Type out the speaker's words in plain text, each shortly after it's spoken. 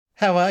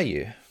How are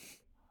you?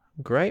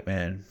 Great,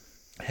 man.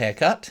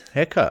 Haircut?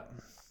 Haircut.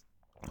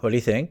 What do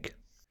you think?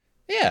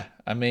 Yeah,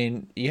 I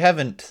mean, you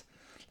haven't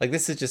like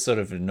this is just sort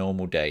of a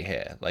normal day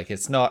hair. Like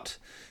it's not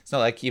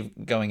like you're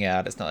going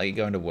out, it's not like you're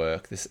going to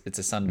work. It's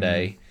a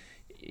Sunday.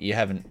 You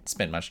haven't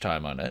spent much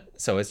time on it.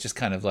 So it's just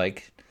kind of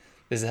like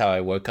this is how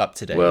I woke up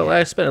today Well, I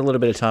hair. spent a little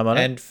bit of time on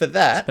it. And for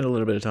that, Spent a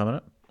little bit of time on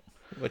it.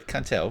 I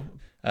can't tell.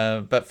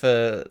 But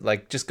for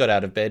like just got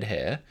out of bed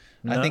hair,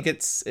 I No. think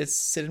it's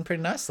sitting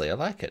pretty nicely. I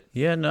like it.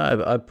 Yeah,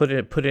 no, I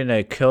put in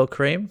a curl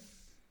cream.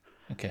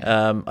 Okay.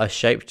 I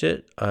shaped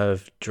it.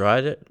 I've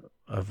dried it.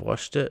 I've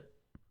washed it.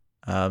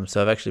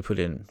 So I've actually put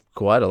in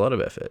quite a lot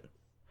of effort.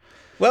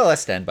 Well, I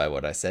stand by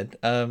what I said.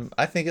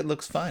 I think it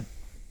looks fine.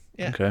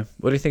 Yeah. Okay.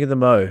 What do you think of the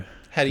mo?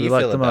 How do we you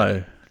like feel the about mo?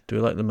 it? Do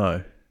we like the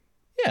mo?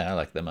 Yeah, I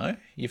like the mo.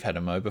 You've had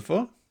a mo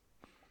before.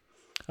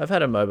 I've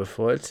had a mo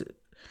before.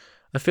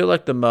 I feel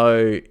like the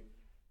mo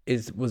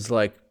was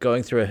like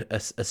going through a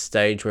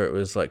stage where it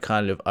was like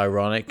kind of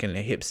ironic and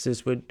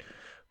hipsters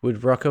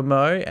would rock a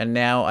mo, and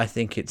now I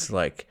think it's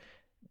like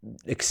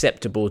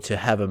acceptable to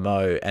have a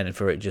mo and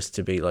for it just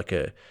to be like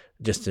a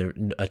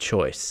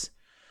choice.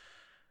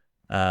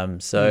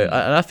 And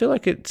I feel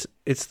like it's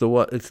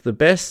the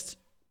best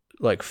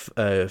like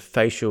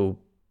facial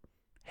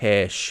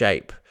hair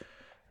shape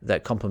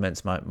that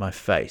complements my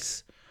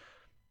face.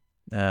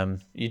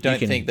 You don't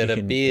think that you a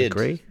can beard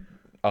agree?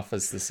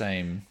 offers the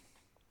same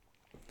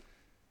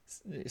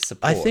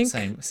support, I think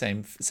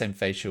same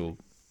facial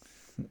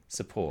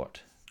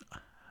support?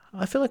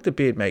 I feel like the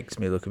beard makes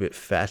me look a bit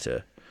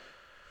fatter.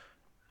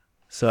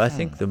 So I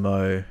think the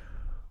mo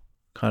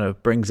kind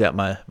of brings out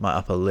my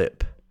upper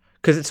lip,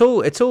 because it's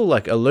all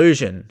like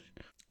illusion,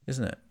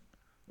 isn't it?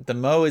 The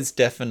mo is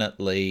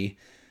definitely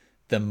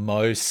the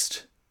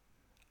most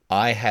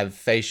I have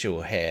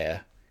facial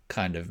hair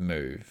kind of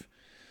move.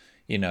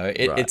 You know,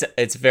 Right.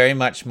 it's very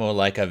much more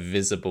like a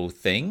visible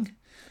thing.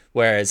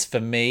 Whereas for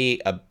me,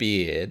 a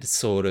beard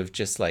sort of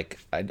just like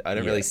I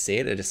don't really Yeah. see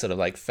it. It just sort of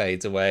like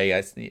fades away.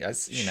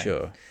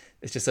 Sure.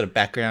 It's just sort of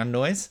background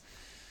noise.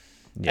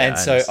 Yeah. And I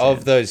so, of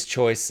understand. those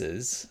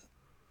choices,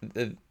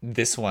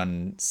 this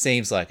one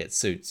seems like it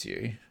suits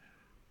you,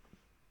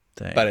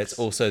 but it's Thanks.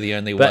 also the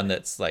only But one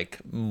that's like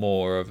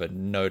more of a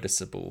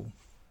noticeable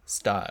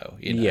style.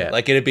 You know, yeah,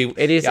 like it'd be.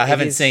 it is. I It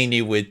haven't is. seen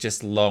you with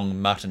just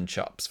long mutton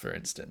chops, for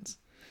instance.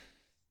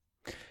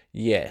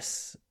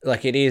 Yes,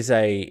 like it is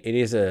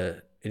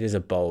a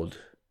bold.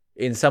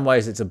 In some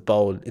ways, it's a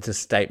bold. It's a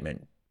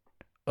statement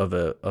of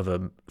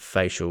a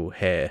facial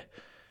hair,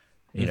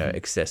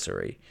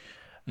 accessory.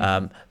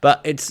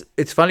 But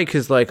it's funny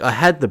because like I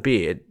had the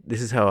beard. This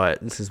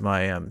is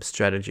my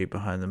strategy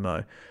behind the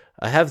mo.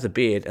 I have the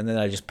beard and then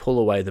I just pull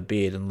away the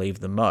beard and leave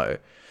the mo.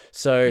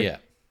 So Yeah,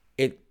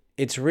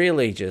 it's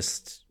really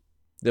just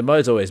the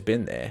mo's always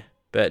been there,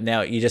 but now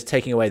you're just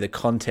taking away the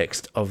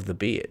context of the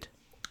beard.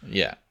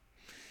 yeah.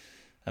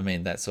 I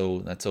mean, that's all.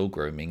 That's all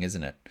grooming,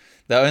 isn't it?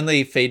 The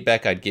only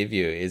feedback I'd give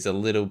you is a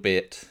little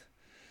bit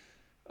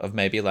of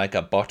maybe like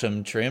a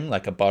bottom trim,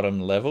 like a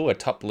bottom level, a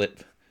top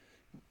lip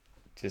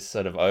just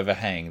sort of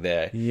overhang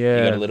there. You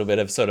got a Yeah. little bit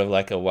of sort of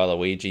like a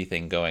Waluigi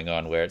thing going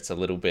on where it's a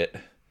little bit,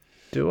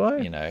 Do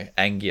I?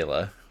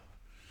 angular.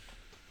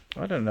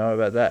 I don't know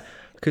about that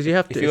because you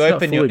have to. If you It's not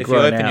open fully if you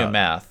grown open your out.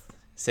 mouth,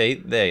 see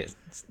there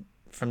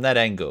from that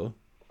angle,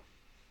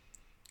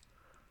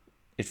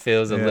 it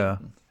feels Yeah.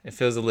 it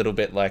feels a little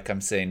bit like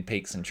I'm seeing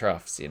peaks and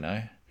troughs,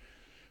 Yeah.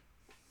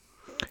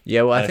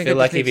 Well, I And I think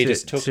feel I just like if need you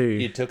just took to.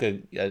 you took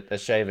a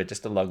shaver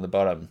just along the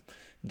bottom,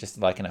 just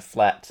like in a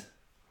flat,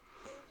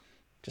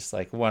 just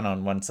like one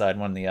on one side,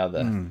 one the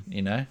other.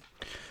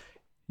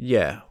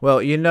 Yeah.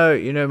 Well,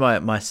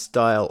 my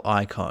style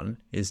icon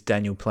is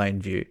Daniel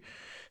Plainview,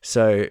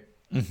 so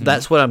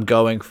that's what I'm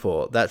going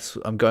for.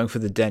 I'm going for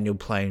the Daniel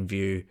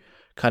Plainview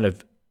kind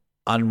of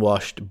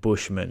unwashed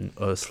bushman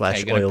or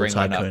slash gonna oil bring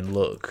one up? tycoon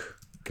look.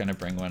 Gonna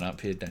bring one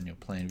up here, Daniel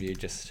Plainview,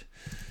 just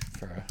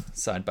for a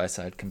side by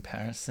side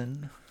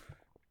comparison.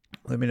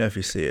 Let me know if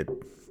you see it,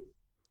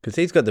 because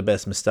he's got the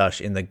best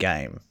moustache in the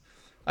game.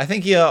 I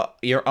think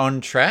you're on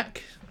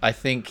track. I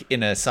think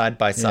in a side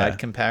by side Yeah.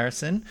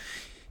 comparison,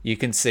 you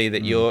can see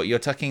that you're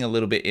tucking a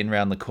little bit in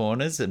around the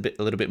corners, a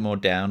little bit more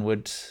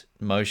downward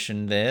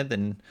motion there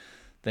than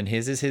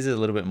his is. His is a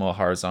little bit more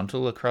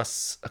horizontal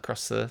across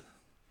the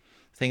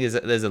thing.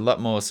 There's a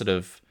lot more sort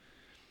of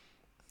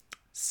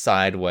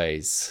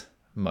sideways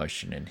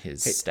motion in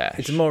his stash.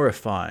 It's more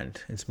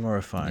refined. It's more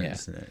refined, Yeah.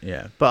 isn't it?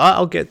 Yeah. But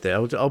I'll get there.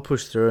 I'll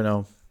push through, and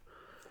I'll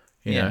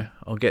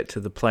get to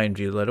the plain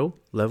view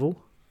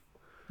level.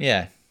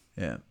 Yeah.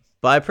 Yeah.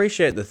 But I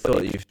appreciate the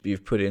thought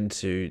you've put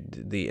into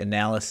the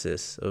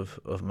analysis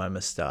of my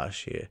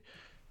moustache here.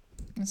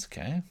 That's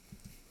okay.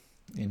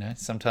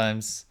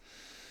 Sometimes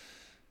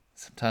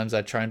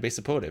I try and be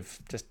supportive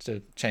just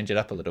to change it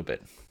up a little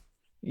bit.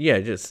 Yeah,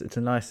 just it's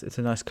a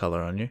nice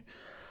color on you.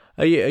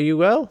 Are you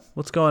well?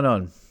 What's going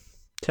on?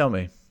 Tell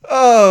me.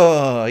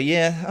 Oh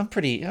yeah, I'm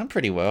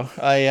pretty well.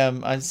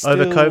 I'm still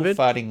Over COVID?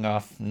 fighting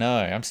off. No,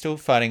 I'm still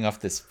fighting off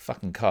this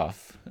fucking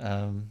cough.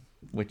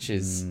 which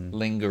is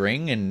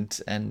lingering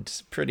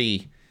and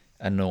pretty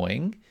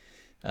annoying.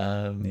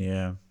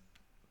 Yeah.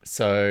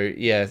 So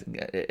yeah,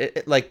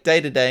 like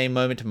day to day,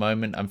 moment to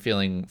moment, I'm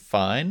feeling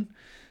fine.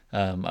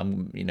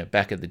 I'm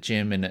back at the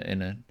gym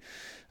in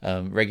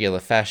a regular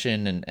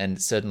fashion,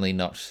 and certainly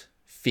not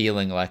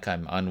feeling like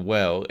I'm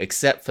unwell,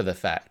 except for the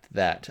fact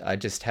that I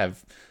just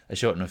have a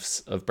shortness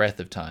of breath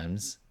of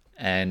times,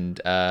 and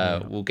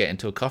we'll get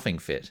into a coughing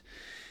fit.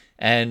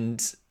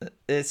 And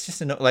it's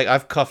just like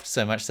I've coughed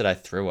so much that I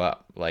threw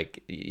up.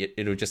 Like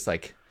it'll just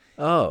like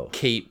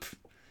keep.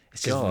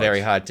 It's just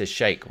very hard to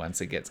shake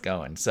once it gets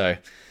going. So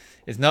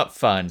it's not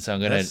fun. So I'm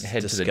going to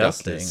head to the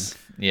doctors.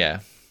 Yeah.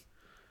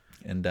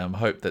 And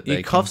hope that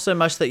you coughed so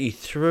much that you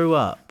threw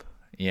up.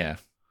 Yeah.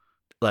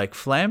 Like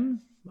phlegm?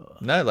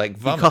 No, like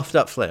vomit. You coughed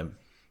up phlegm.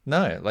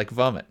 No, like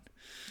vomit.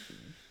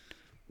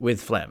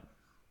 With phlegm.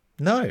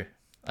 No.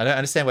 I don't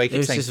understand why you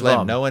keep saying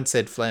phlegm. No one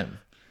said phlegm.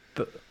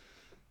 But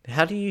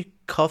how do you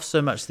cough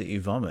so much that you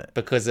vomit?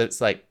 Because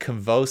it's like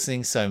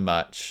convulsing so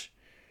much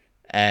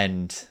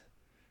and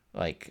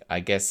like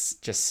I guess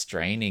just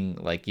straining,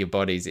 like your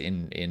body's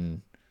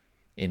in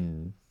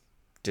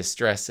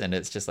distress, and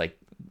it's just like,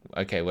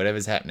 okay,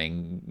 whatever's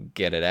happening,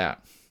 get it out.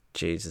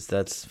 Jesus,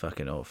 that's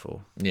fucking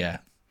awful. Yeah.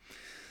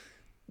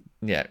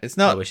 Yeah, it's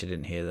not. I wish I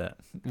didn't hear that.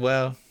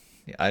 Well,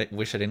 I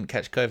wish I didn't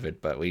catch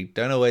COVID, but we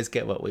don't always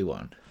get what we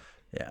want.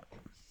 Yeah.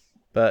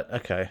 But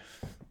okay.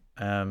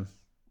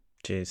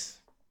 Jeez,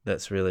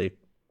 that's really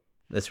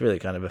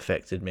kind of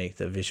affected me,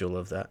 the visual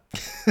of that.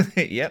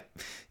 Yep.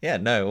 Yeah,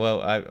 no,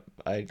 well,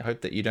 I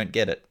hope that you don't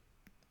get it.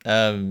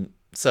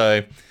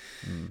 So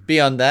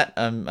beyond that,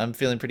 I'm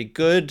feeling pretty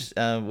good.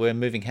 We're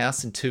moving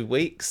house in 2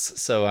 weeks,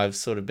 so I've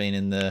sort of been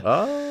in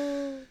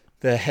the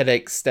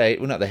headache stage.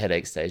 Well, not the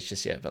headache stage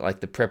just yet, but like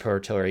the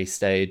preparatory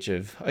stage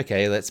of,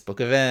 okay, let's book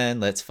a van.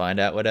 Let's find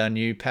out what our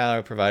new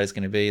power provider is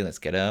going to be. Let's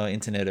get our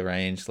internet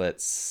arranged.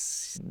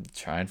 Let's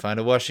try and find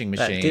a washing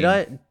machine.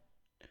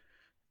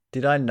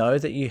 Did I know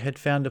that you had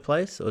found a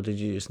place, or did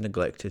you just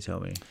neglect to tell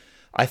me?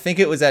 I think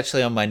it was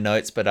actually on my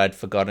notes, but I'd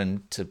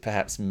forgotten to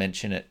perhaps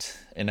mention it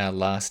in our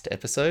last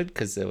episode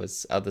because there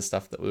was other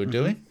stuff that we were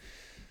doing.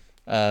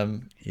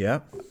 Yeah.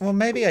 Well,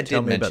 maybe I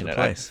did mention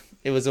it.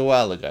 It was a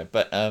while ago,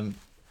 but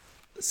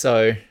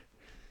so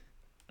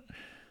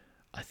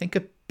I think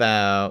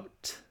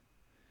about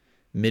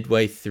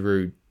midway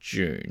through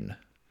June,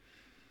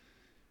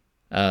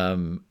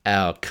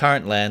 our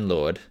current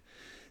landlord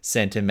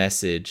sent a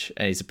message,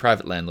 and he's a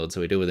private landlord,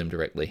 so we deal with him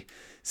directly.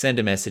 Send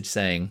a message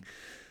saying,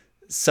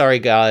 sorry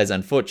guys,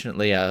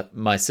 unfortunately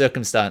my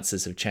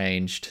circumstances have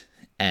changed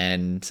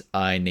and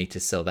I need to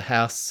sell the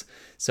house,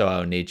 so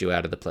I'll need you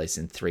out of the place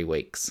in 3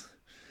 weeks.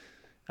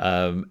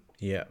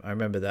 Yeah, I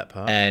remember that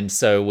part. And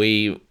so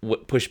we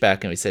pushed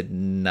back and we said,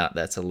 nah,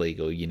 that's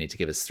illegal. You need to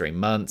give us 3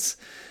 months.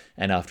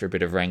 And after a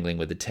bit of wrangling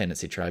with the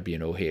tenancy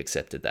tribunal, he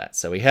accepted that.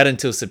 So we had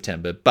until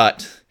September,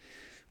 but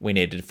we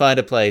needed to find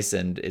a place,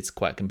 and it's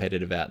quite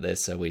competitive out there.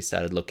 So we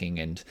started looking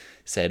and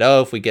said,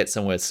 oh, if we get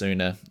somewhere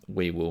sooner,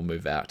 we will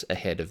move out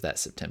ahead of that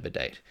September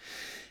date.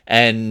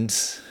 And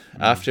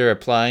after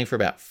applying for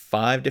about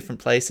 5 different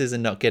places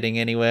and not getting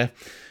anywhere,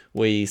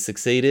 we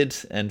succeeded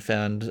and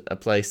found a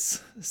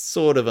place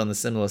sort of on the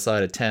similar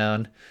side of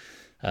town.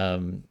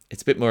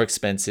 It's a bit more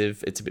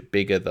expensive. It's a bit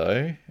bigger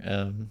though,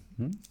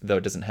 though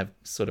it doesn't have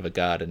sort of a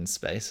garden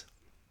space.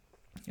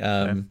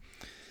 So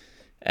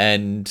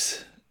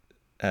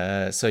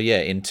yeah,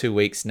 in 2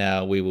 weeks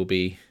now, we will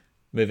be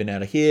moving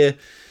out of here,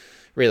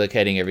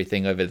 relocating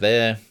everything over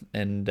there,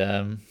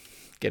 and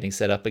getting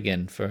set up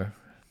again for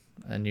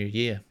a new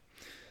year.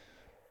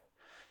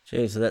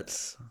 Jeez,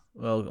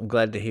 I'm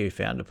glad to hear you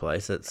found a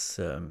place. It's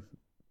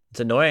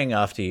annoying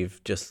after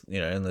you've just,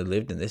 only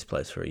lived in this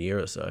place for a year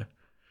or so.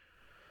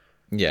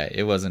 Yeah,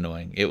 it was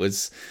annoying. It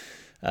was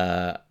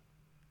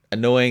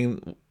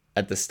annoying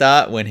at the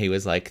start when he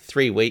was like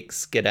 3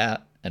 weeks, get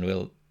out, and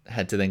we'll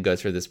had to then go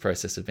through this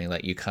process of being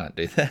like, you can't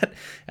do that.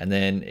 And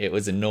then it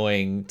was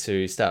annoying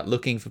to start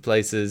looking for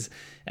places,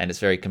 and it's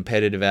very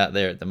competitive out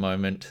there at the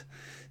moment.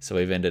 So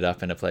we've ended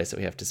up in a place that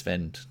we have to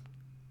spend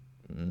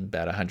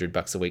about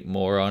 $100 a week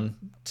more on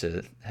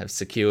to have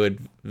secured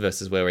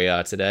versus where we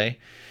are today.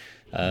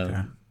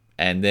 Okay.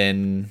 And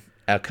then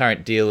our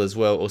current deal as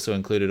well also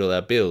included all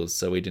our bills,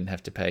 so we didn't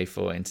have to pay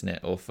for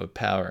internet or for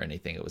power or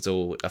anything. It was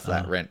all a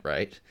flat rent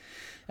rate.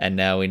 And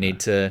now we need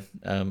to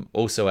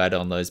also add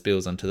on those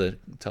bills onto the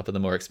top of the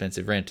more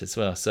expensive rent as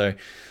well. So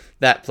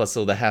that plus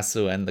all the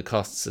hassle and the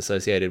costs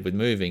associated with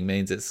moving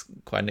means it's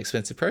quite an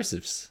expensive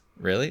process,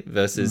 really,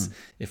 versus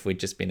if we'd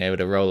just been able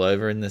to roll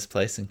over in this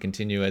place and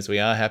continue as we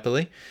are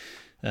happily.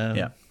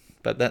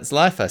 But that's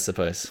life, I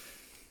suppose.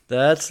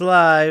 That's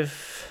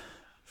life.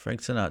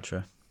 Frank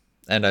Sinatra.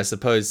 And I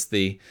suppose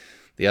the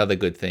other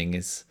good thing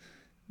is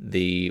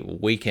the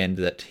weekend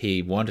that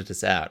he wanted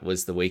us out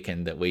was the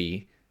weekend that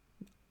we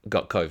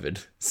got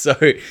COVID. So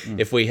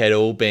if we had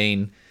all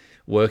been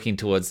working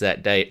towards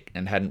that date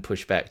and hadn't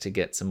pushed back to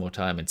get some more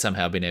time and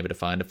somehow been able to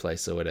find a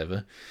place or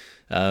whatever,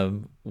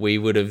 we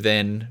would have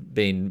then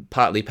been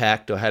partly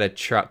packed or had a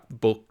truck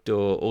booked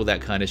or all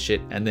that kind of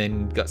shit, and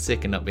then got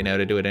sick and not been able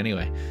to do it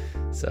anyway.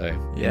 So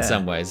in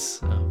some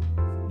ways,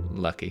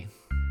 lucky.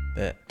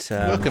 But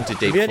welcome to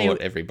Deep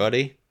Fort,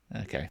 everybody.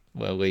 Okay.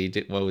 Well,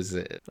 what was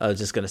it? I was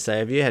just going to say,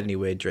 have you had any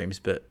weird dreams?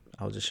 But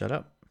I'll just shut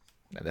up.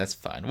 No, that's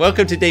fine.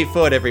 Welcome to Deep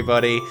Fort,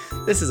 everybody.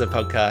 This is a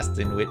podcast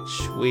in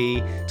which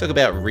we talk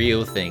about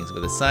real things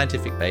with a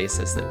scientific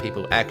basis that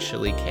people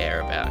actually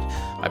care about.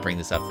 I bring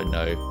this up for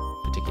no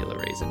particular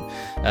reason.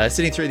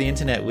 Sitting through the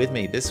internet with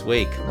me this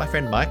week, my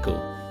friend Michael.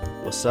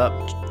 What's up?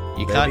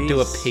 You can't do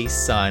a peace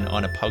sign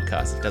on a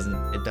podcast. It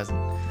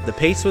doesn't. The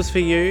peace was for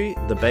you.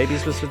 The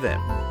babies was for them.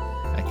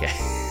 Okay.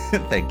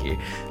 Thank you.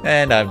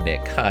 And I'm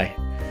Nick. Hi.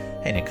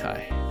 Hey, Nick.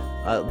 Hi.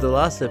 The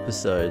last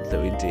episode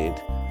that we did,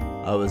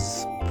 I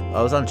was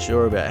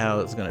unsure about how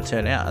it was going to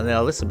turn out, and then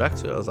I listened back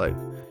to it. I was like,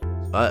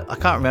 I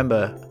can't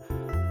remember.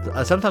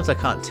 Sometimes I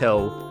can't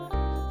tell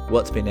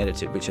what's been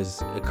edited, which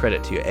is a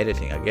credit to your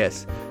editing, I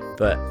guess.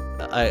 But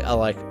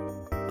I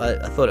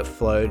thought it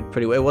flowed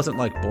pretty well. It wasn't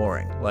like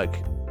boring.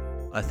 Like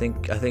I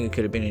think it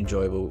could have been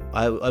enjoyable.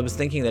 I was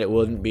thinking that it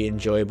wouldn't be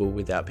enjoyable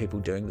without people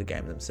doing the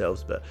game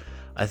themselves, but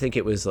I think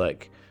it was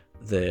like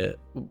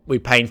we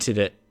painted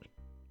it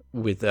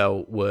with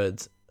our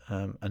words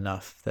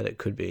enough that it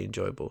could be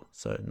enjoyable.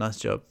 So nice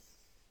job.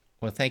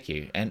 Well, thank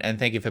you, and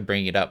thank you for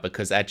bringing it up,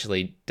 because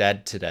actually,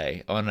 Dad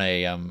today on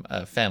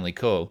a family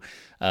call,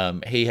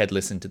 he had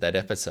listened to that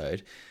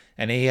episode,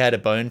 and he had a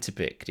bone to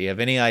pick. Do you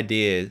have any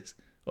ideas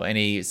or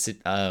any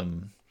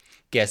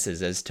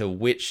guesses as to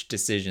which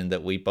decision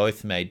that we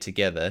both made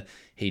together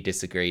he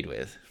disagreed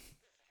with?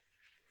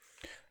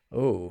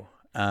 Oh,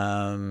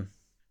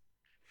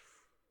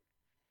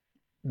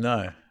 no,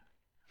 I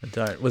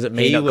don't. Was it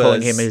me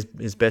calling him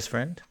his best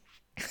friend?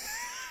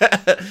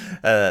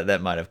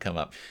 That might have come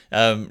up.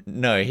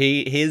 No,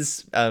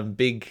 his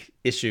big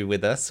issue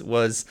with us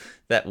was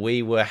that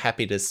we were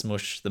happy to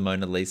smush the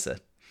Mona Lisa.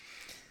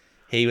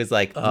 He was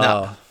like,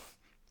 no,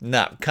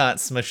 can't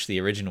smush the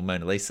original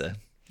Mona Lisa.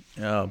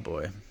 Oh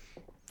boy,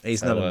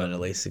 he's not a Mona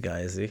Lisa guy,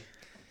 is he?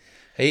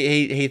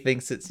 He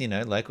thinks it's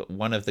like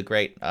one of the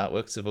great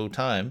artworks of all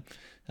time.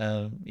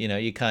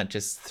 You can't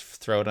just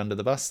throw it under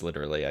the bus,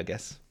 literally, I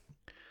guess.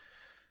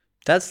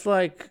 That's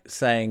like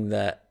saying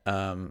that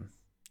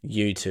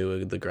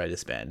U2 are the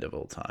greatest band of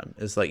all time.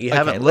 It's like you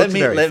haven't looked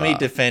very far. Let me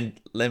defend.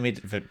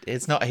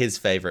 It's not his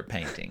favorite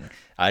painting.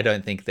 I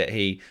don't think that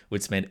he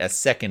would spend a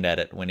second at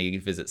it when he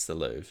visits the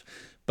Louvre,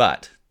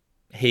 but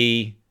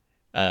he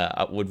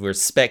would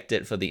respect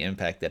it for the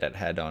impact that it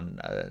had on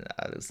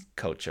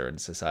culture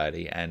and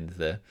society and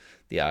the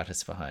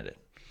artists behind it.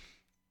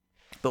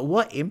 But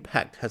what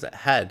impact has it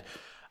had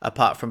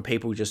apart from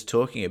people just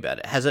talking about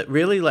it? Has it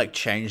really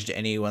changed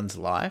anyone's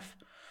life?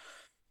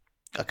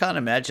 I can't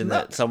imagine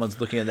that someone's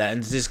looking at that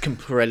and is just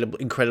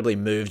incredibly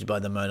moved by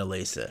the Mona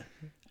Lisa.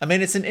 I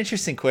mean, it's an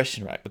interesting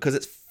question, right? Because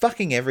it's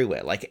fucking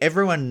everywhere. Like,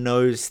 everyone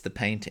knows the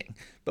painting.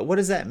 But what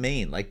does that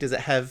mean? Like, do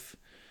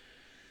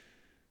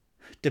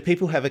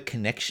people have a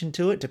connection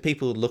to it? Do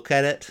people look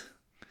at it?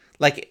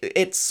 Like,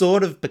 it's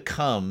sort of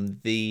become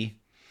the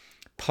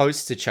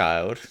poster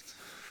child,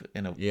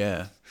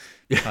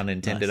 pun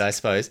intended, nice. I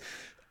suppose,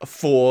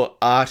 for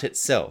art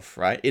itself,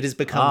 right? It has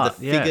become the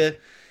figure... Yeah.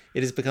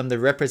 It has become the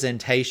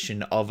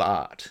representation of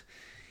art.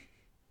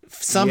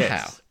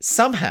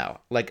 Somehow.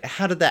 Like,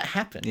 how did that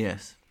happen?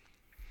 Yes.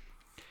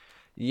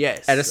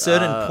 At a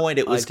certain point,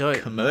 it was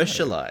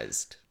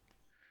commercialized.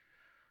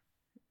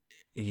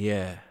 Know.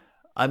 Yeah.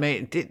 I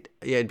mean,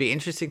 it'd be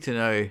interesting to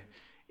know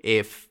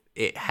if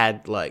it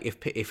had, if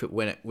it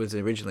when it was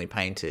originally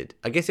painted.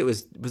 I guess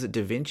was it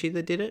Da Vinci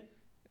that did it?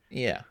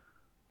 Yeah.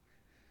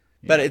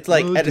 But it's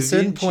like, at a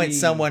certain point,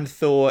 someone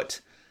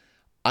thought,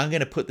 I'm going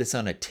to put this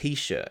on a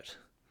T-shirt.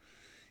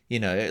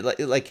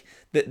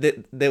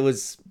 There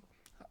was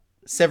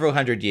several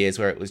hundred years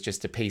where it was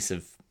just a piece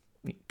of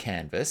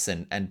canvas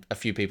and a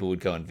few people would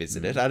go and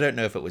visit it. I don't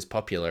know if it was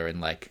popular in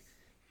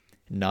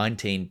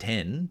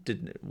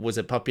 1910. Was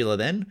it popular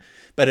then?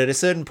 But at a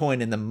certain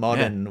point in the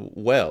modern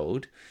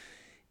world,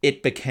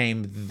 it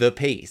became the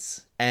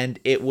piece. And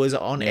it was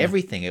on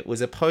everything. It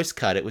was a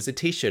postcard. It was a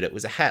T-shirt. It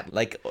was a hat.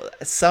 Like,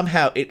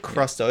 somehow it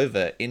crossed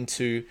over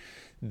into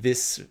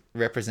this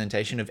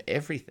representation of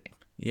everything.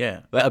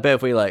 Yeah. But I bet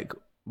if we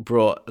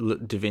brought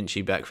Da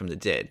Vinci back from the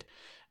dead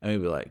and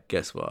we'd be like,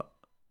 guess what?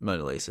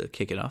 Mona Lisa,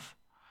 kicking off.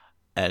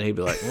 And he'd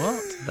be like,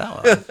 what?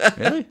 That one?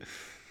 Really?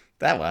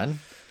 That one?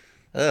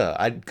 Oh,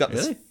 I got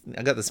the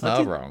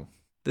smell wrong.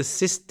 The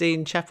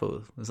Sistine Chapel.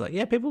 It was like,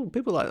 yeah, people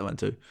like that one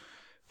too.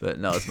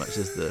 But not as much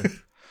as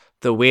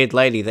the weird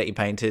lady that you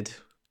painted.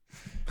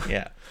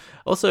 Yeah.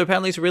 Also,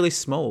 apparently it's really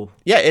small.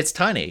 Yeah, it's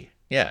tiny.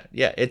 Yeah.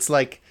 It's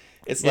like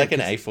an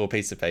A4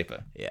 piece of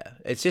paper. Yeah.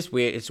 It's just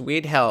weird. It's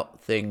weird how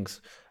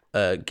things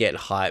get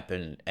hype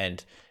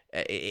and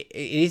it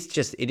is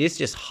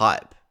just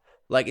hype.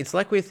 Like, it's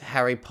like with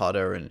Harry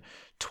Potter and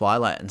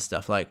Twilight and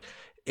stuff. Like,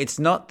 it's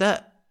not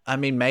that, I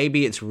mean,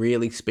 maybe it's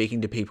really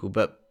speaking to people,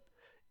 but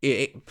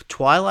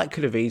Twilight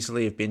could have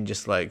easily have been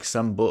just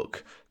some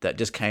book that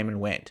just came and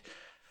went.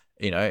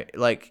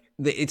 Like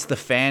it's the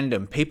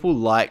fandom. People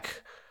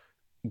like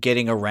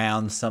getting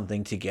around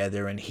something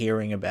together and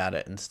hearing about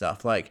it and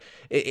stuff. Like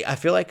I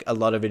feel like a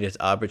lot of it is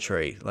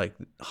arbitrary, like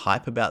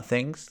hype about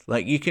things.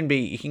 Like you can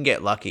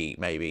get lucky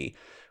maybe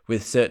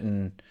with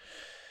certain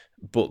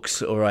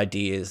books or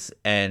ideas,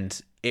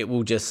 and it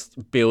will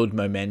just build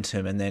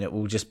momentum, and then it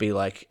will just be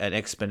like an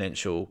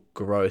exponential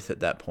growth at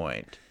that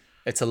point.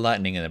 It's a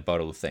lightning in a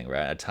bottle thing,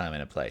 right? A time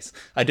and a place.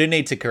 I do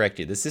need to correct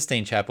you. The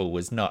Sistine Chapel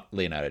was not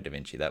Leonardo da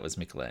Vinci. That was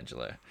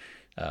Michelangelo.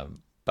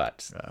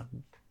 But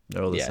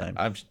they're all the yeah, same.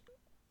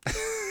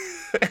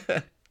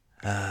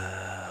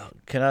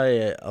 Can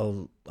I?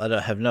 I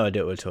don't have no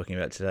idea what we're talking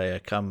about today. I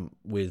come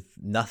with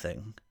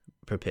nothing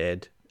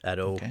prepared at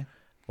all. Okay.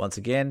 Once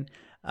again,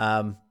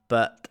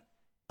 but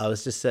I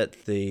was just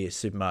at the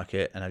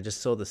supermarket and I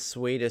just saw the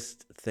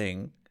sweetest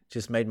thing.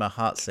 Just made my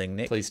heart sing,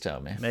 Nick. Please tell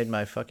me. Made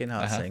my fucking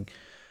heart sing.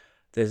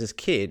 There's this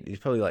kid. He's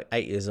probably like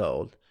 8 years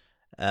old,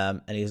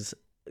 and he's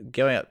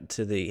going up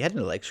to he had an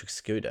electric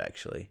scooter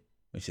actually,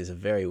 which is a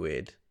very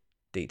weird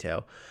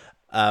detail.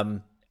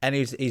 And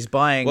he's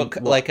buying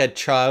like a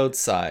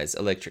child-size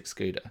electric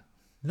scooter.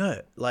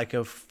 No, like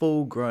a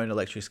full-grown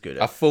electric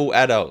scooter. A full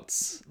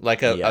adult's.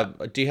 Like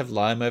do you have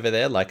Lime over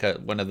there? Like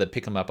one of the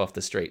pick 'em up off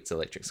the streets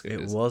electric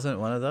scooters. It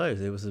wasn't one of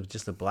those. It was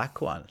just a black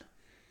one.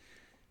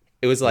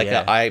 It was like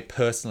I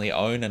personally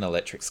own an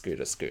electric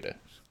scooter.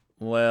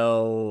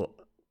 Well,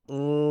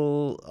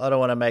 I don't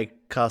want to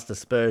cast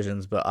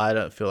aspersions, but I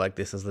don't feel like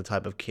this is the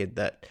type of kid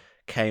that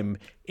came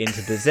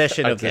into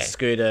possession of the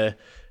scooter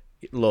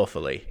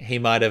lawfully. He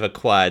might have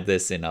acquired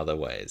this in other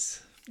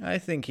ways. I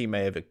think he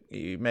may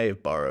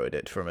have borrowed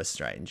it from a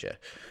stranger.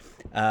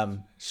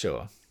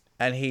 Sure.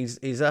 And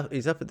he's up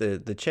at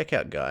the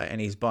checkout guy,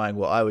 and he's buying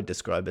what I would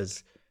describe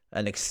as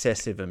an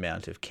excessive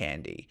amount of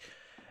candy.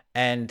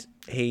 And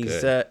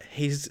he's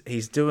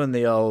doing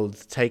the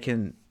old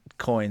taking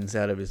coins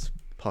out of his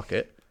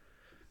pocket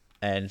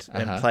and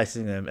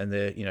placing them, and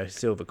they're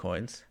silver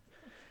coins.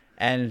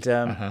 And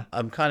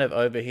I'm kind of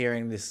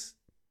overhearing this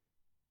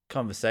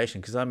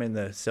conversation because I'm in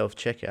the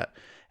self-checkout,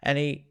 and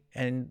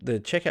the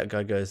checkout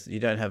guy goes, "You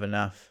don't have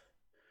enough,"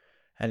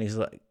 and he's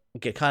like,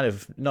 kind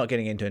of not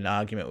getting into an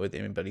argument with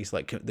him, but he's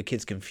like, the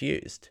kid's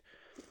confused.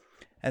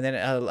 And then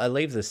I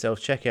leave the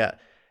self-checkout,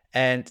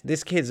 and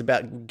this kid's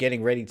about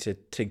getting ready to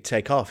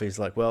take off. He's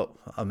like, "Well,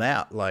 I'm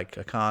out. Like,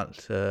 I can't.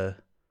 I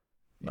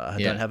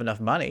don't have enough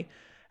money."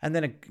 And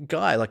then a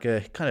guy, like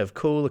a kind of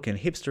cool-looking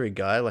hipstery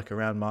guy, like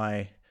around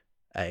my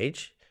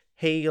age,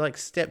 he like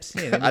steps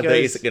in. And I thought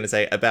you were going to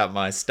say about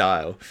my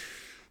style.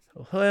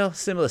 Well,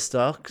 similar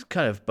style,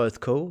 kind of both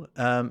cool.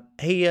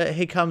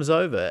 He comes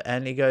over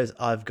and he goes,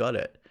 "I've got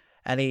it,"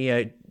 and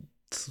he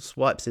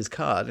swipes his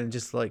card and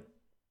just like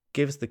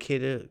gives the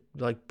kid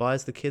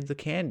buys the kid the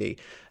candy.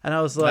 And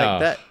I was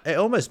like, that it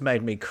almost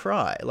made me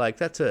cry. Like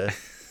that's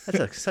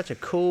such a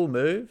cool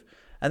move.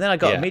 And then I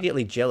got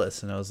immediately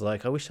jealous, and I was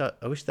like, I wish that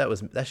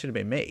should have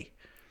been me.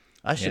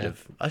 I should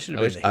have been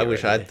the hero. I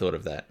wish I'd thought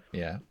of that.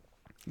 Yeah.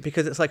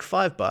 Because it's like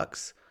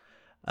 $5.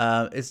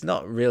 It's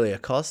not really a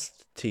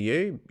cost to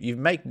you. You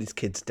make this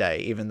kid's day,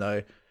 even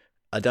though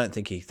I don't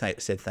think he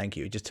said thank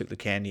you. He just took the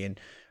candy and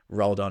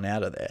rolled on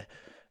out of there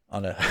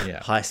on a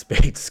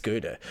high-speed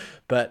scooter.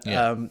 But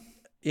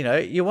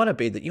you want to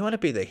be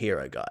the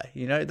hero guy.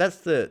 That's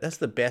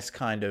the best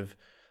kind of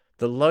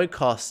the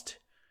low-cost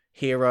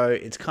hero.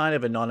 It's kind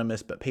of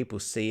anonymous, but people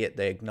see it,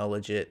 they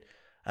acknowledge it.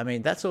 I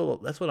mean, that's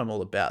what I'm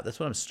all about. That's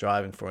what I'm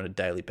striving for on a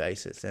daily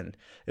basis. And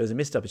it was a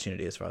missed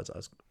opportunity as far as I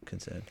was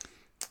concerned.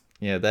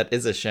 Yeah, that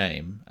is a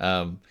shame.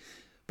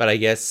 But I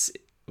guess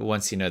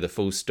once you know the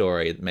full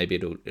story, maybe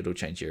it'll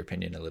change your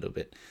opinion a little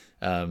bit.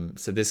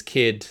 So this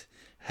kid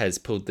has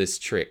pulled this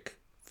trick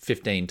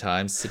 15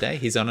 times today.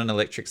 He's on an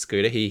electric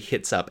scooter. He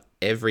hits up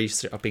every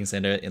shopping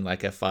center in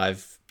like a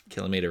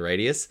 5-kilometer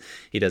radius.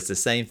 He does the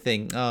same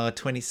thing.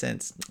 20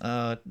 cents.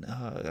 I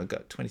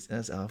got 20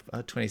 cents.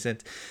 20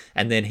 cents.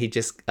 And then he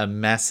just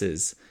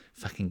amasses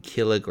fucking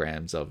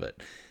kilograms of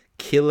it.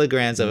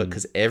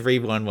 Because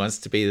everyone wants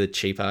to be the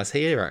cheap-ass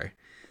hero.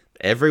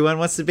 Everyone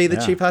wants to be the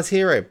cheap-ass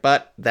hero,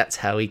 but that's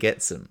how he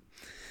gets them.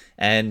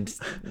 And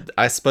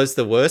I suppose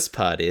the worst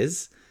part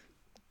is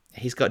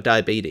he's got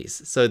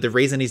diabetes. So the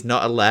reason he's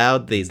not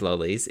allowed these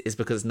lollies is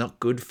because it's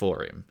not good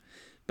for him.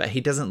 But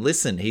he doesn't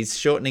listen. He's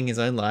shortening his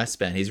own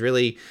lifespan. He's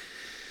really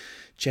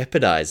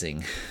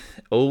jeopardizing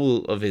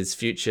all of his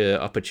future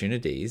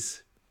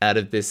opportunities out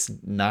of this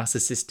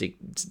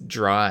narcissistic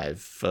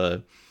drive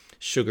for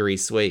sugary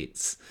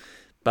sweets.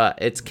 But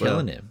it's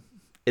killing him.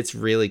 It's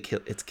really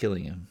it's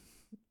killing him.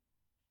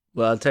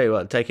 Well, I'll tell you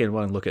what, taking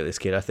one look at this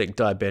kid, I think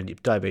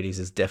diabetes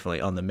is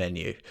definitely on the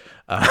menu.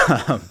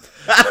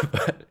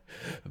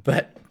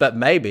 But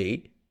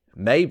maybe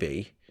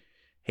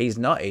he's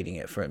not eating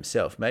it for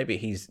himself. Maybe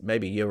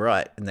you're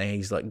right, and then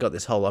he's like got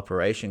this whole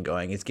operation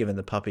going. He's given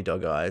the puppy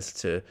dog eyes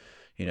to,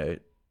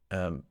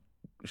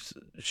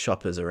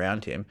 shoppers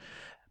around him.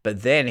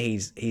 But then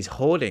he's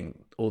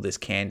hoarding all this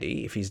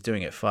candy if he's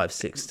doing it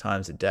 5-6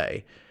 times a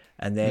day,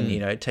 and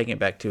then taking it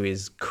back to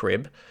his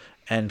crib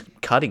and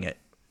cutting it.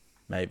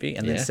 maybe,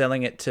 and then Yeah.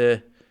 selling it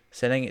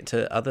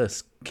to other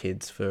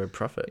kids for a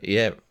profit.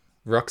 Yeah.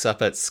 Rocks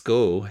up at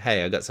school.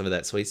 Hey, I got some of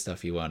that sweet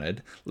stuff you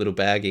wanted. Little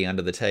baggie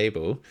under the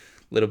table.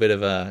 Little bit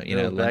of a,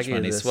 Little lunch baggie of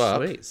money the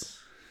swap. sweets.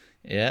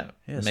 Yeah.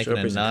 Yeah, Making a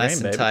strawberries and nice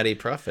cream, and baby. tidy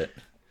profit.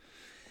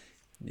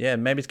 Yeah,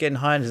 maybe it's getting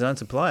high in his own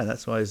supply, and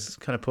that's why he's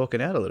kind of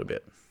porking out a little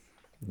bit.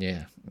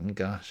 Yeah.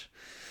 Gosh.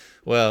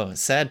 Well,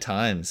 sad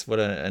times. What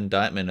an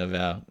indictment of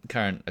our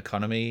current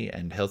economy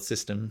and health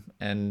system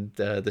and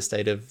the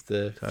state of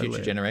the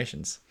future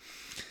generations.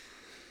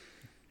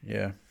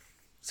 Yeah.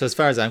 So as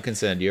far as I'm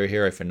concerned, you're a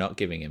hero for not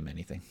giving him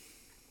anything.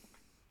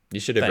 You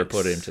should have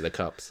reported him to the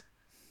cops.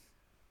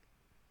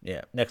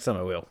 Yeah, next time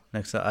I will.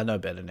 Next time I know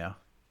better now.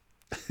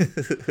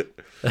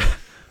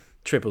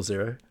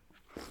 000.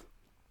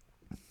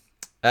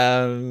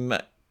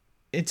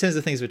 In terms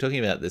of things we're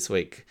talking about this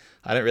week,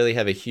 I don't really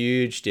have a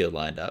huge deal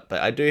lined up,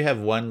 but I do have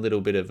one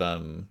little bit of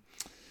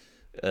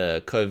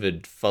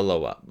COVID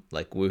follow-up,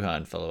 like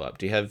Wuhan follow-up.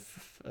 Do you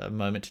have a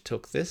moment to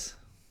talk this?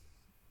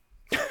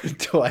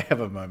 Do I have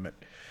a moment?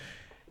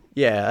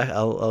 Yeah,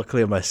 I'll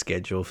clear my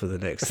schedule for the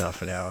next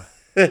half an hour.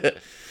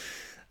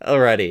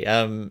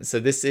 Alrighty. So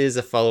this is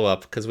a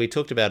follow-up because we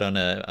talked about on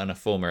a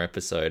former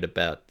episode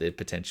about the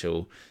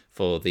potential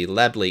for the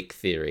lab leak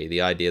theory,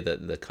 the idea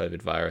that the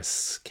COVID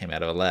virus came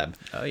out of a lab.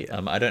 Oh yeah.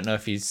 I don't know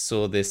if you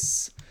saw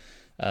this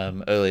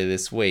earlier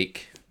this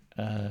week,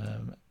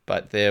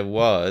 but there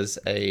was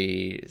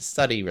a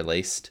study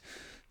released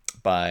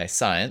by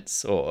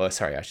Science, or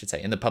sorry, I should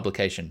say, in the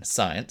publication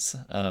Science,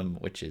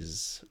 which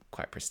is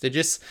quite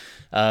prestigious,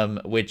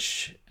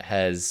 which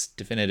has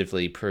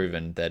definitively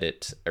proven that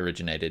it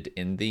originated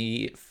in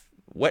the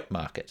wet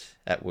market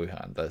at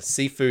Wuhan, the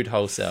seafood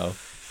wholesale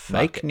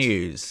market.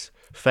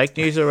 Fake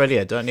news already.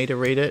 I don't need to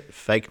read it.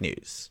 Fake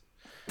news.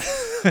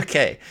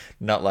 Okay,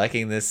 not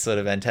liking this sort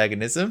of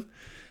antagonism.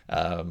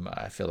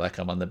 I feel like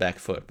I'm on the back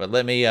foot, but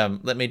let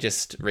me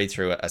just read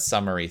through a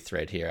summary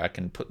thread here. I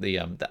can put the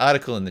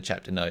article in the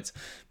chapter notes,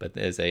 but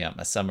there's a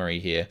summary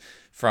here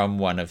from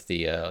one of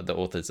the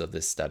authors of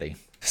this study.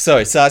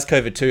 So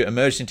SARS-CoV-2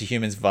 emerged into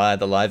humans via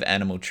the live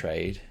animal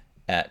trade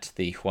at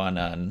the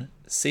Huanan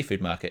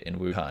seafood market in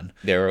Wuhan.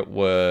 There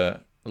were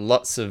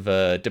lots of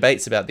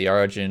debates about the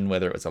origin,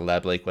 whether it was a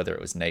lab leak, whether it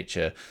was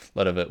nature. A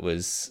lot of it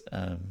was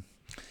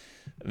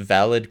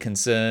valid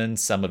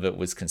concerns. Some of it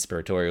was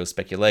conspiratorial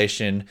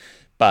speculation.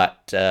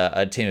 But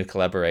a team of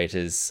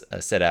collaborators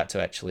set out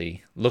to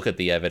actually look at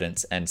the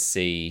evidence and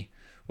see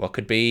what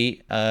could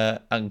be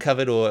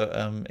uncovered or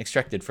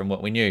extracted from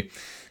what we knew.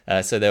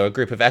 So there were a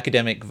group of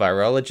academic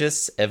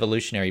virologists,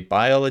 evolutionary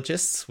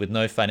biologists with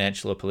no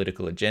financial or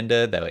political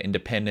agenda. They were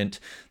independent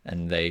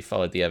and they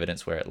followed the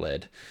evidence where it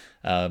led.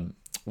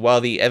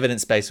 While the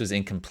evidence base was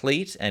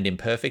incomplete and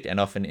imperfect and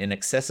often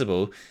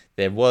inaccessible,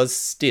 there was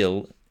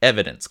still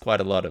evidence,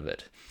 quite a lot of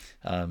it.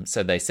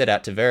 So they set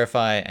out to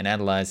verify and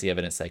analyze the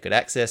evidence they could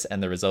access,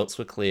 and the results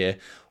were clear.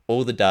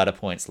 All the data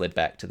points led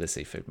back to the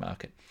seafood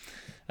market.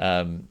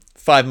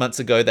 5 months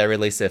ago, they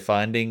released their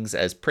findings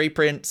as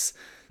preprints.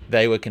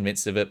 They were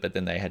convinced of it, but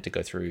then they had to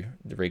go through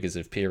the rigors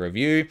of peer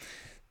review.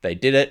 They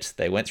did it.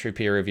 They went through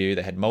peer review.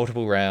 They had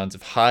multiple rounds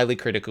of highly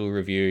critical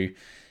review,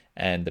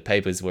 and the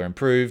papers were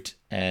improved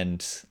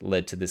and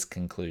led to this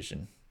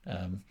conclusion.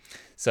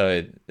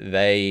 So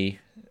they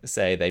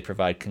say they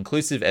provide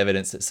conclusive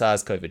evidence that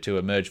SARS-CoV-2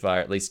 emerged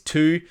via at least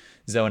 2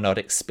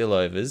 zoonotic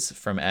spillovers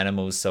from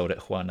animals sold at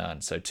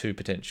Huanan, so 2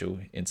 potential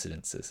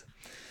incidences.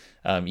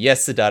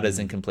 Yes, the data is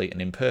incomplete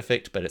and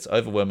imperfect, but it's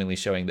overwhelmingly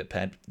showing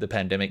that the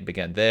pandemic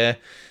began there,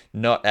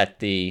 not at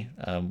the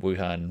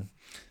Wuhan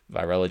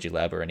virology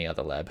lab or any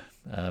other lab.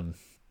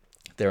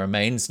 There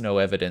remains no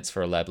evidence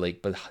for a lab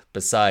leak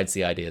besides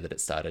the idea that it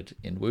started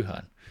in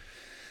Wuhan.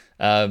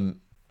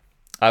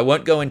 I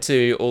won't go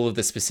into all of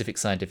the specific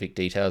scientific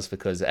details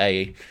because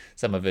A,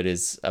 some of it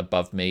is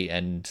above me,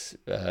 and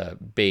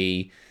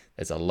B,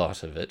 there's a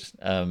lot of it.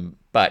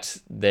 But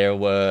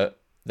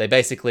they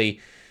basically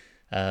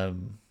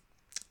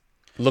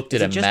looked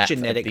at a map. Is it just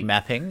genetic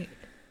mapping?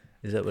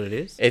 Is that what it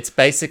is? It's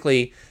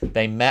basically,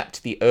 they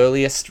mapped the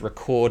earliest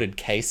recorded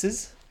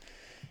cases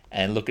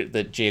and looked at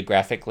that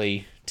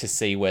geographically to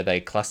see where they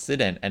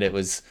clustered, and it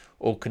was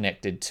all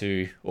connected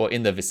to, or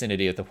in the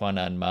vicinity of the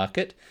Huanan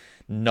market,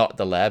 not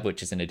the lab,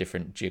 which is in a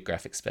different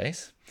geographic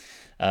space.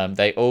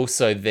 They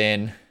also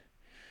then,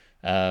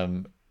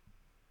 that's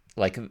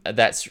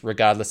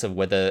regardless of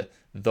whether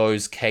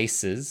those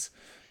cases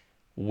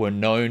were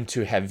known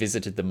to have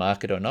visited the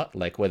market or not,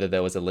 like whether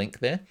there was a link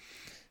there.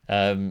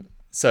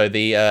 So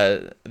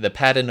the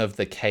pattern of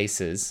the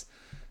cases,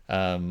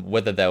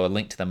 whether they were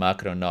linked to the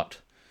market or not,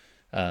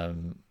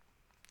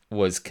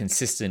 was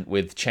consistent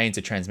with chains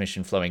of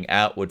transmission flowing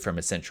outward from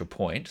a central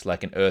point,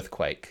 like an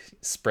earthquake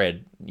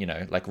spread,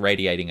 like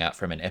radiating out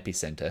from an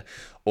epicenter.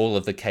 All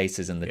of the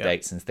cases and the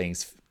dates and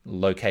things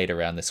locate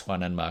around this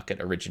Huanan market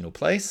original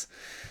place.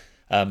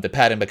 The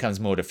pattern becomes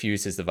more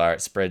diffuse as the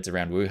virus spreads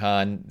around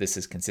Wuhan. This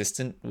is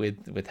consistent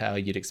with how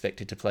you'd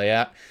expect it to play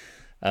out.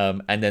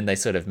 And then they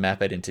sort of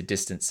map it into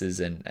distances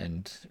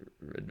and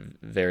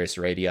various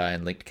radii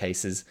and linked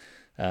cases.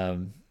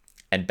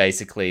 And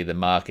basically the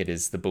market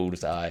is the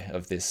bullseye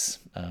of this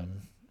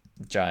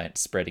giant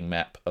spreading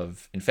map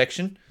of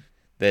infection.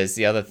 There's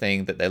the other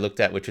thing that they looked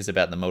at, which was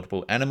about the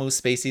multiple animal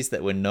species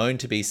that were known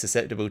to be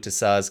susceptible to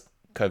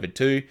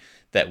SARS-CoV-2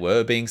 that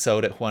were being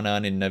sold at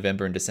Huanan in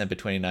November and December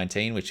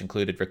 2019, which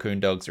included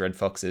raccoon dogs, red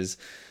foxes,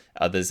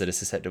 others that are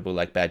susceptible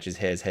like badgers,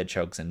 hares,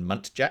 hedgehogs, and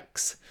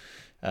muntjacs,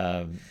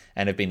 and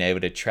have been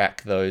able to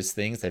track those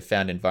things. They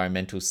found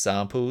environmental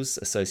samples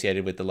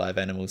associated with the live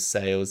animal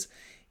sales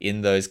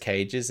in those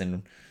cages,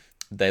 and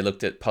they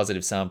looked at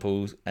positive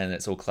samples, and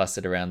it's all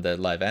clustered around the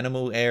live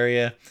animal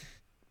area.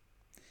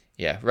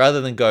 Yeah, rather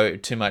than go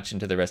too much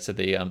into the rest of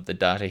the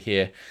data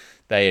here,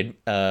 they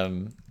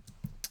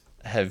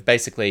have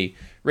basically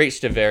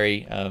reached a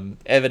very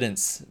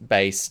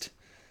evidence-based,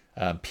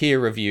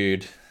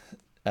 peer-reviewed,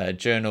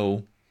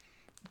 journal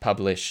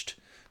published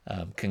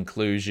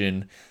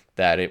conclusion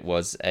that it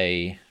was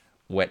a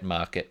wet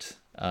market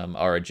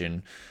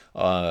origin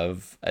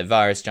of a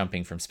virus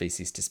jumping from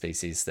species to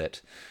species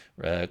that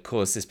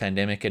caused this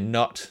pandemic, and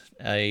not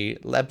a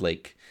lab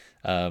leak.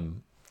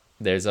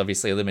 There's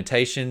obviously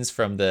limitations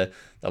from the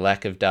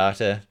lack of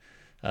data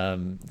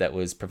that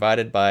was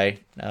provided by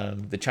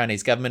the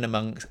Chinese government,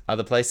 among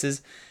other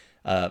places.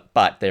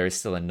 But there is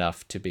still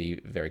enough to be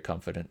very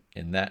confident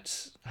in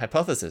that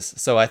hypothesis.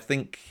 So I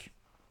think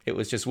it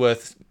was just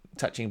worth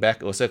touching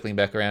back or circling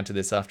back around to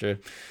this after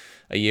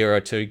a year or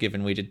two,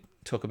 given we did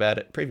talk about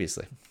it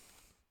previously.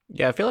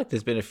 Yeah, I feel like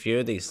there's been a few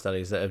of these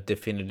studies that have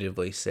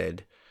definitively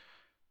said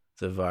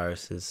the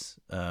viruses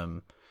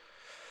come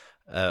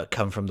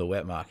from the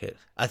wet market.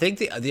 I think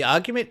the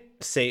argument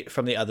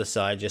from the other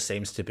side just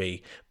seems to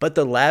be, but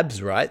the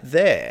lab's right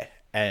there.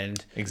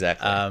 And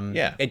exactly,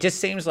 yeah, it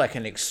just seems like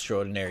an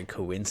extraordinary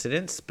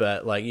coincidence,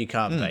 but like you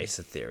can't base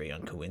a theory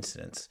on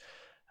coincidence.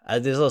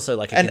 There's also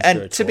like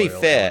and to be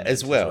fair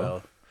as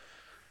well.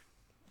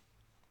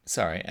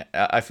 Sorry,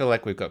 I feel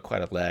like we've got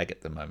quite a lag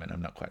at the moment.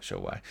 I'm not quite sure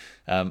why.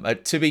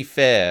 To be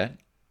fair,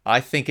 I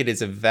think it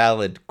is a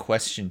valid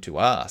question to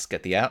ask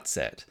at the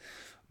outset.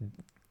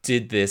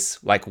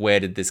 Where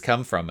did this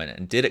come from?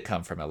 And did it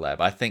come from a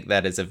lab? I think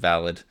that is a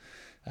valid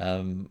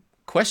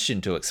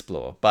question to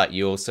explore. But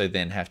you also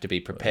then have to be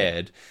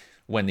prepared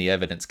when the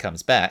evidence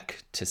comes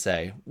back to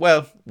say,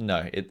 well,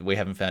 no, we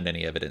haven't found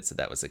any evidence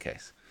that was the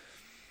case.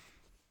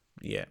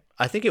 Yeah.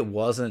 I think it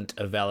wasn't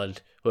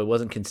it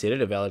wasn't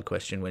considered a valid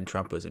question when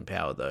Trump was in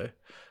power, though.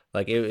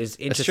 Like, it was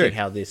interesting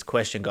how this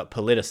question got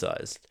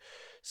politicized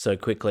so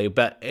quickly.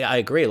 But I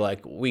agree,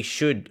 like, we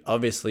should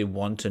obviously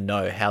want to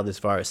know how this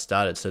virus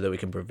started so that we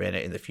can prevent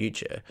it in the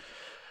future.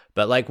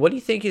 But, like, what do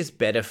you think is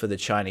better for the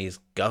Chinese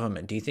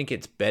government? Do you think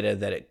it's better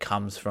that it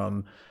comes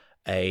from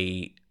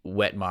a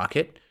wet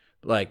market?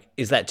 Like,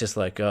 is that just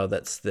like, oh,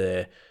 that's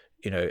the,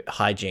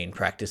 hygiene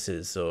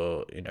practices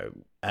or,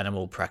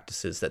 animal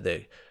practices that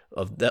they're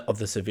of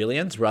the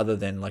civilians, rather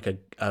than like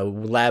a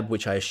lab,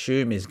 which I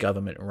assume is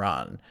government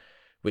run,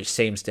 which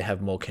seems to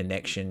have more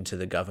connection to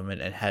the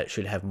government and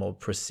should have more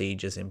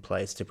procedures in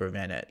place to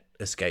prevent it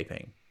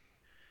escaping?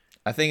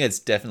 I think it's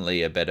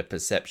definitely a better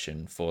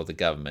perception for the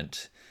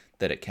government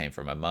that it came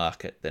from a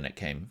market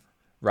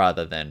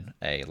rather than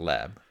a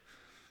lab.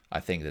 I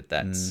think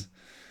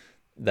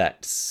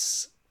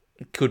that's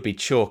could be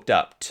chalked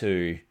up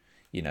to,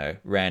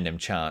 random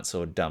chance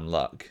or dumb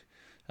luck.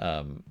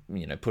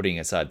 Putting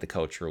aside the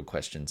cultural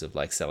questions of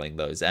like selling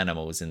those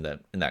animals in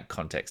that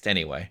context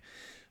anyway,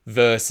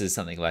 versus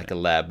something like a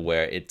lab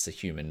where it's a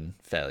human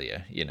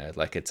failure,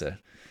 like it's a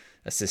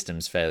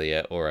systems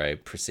failure or a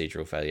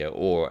procedural failure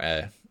or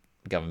a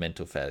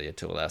governmental failure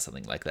to allow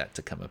something like that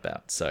to come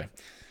about. So,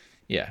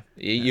 yeah,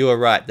 you are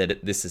right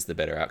that this is the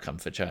better outcome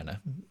for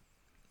China.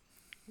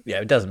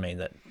 Yeah, it doesn't mean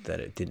that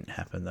it didn't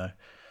happen, though.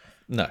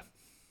 No.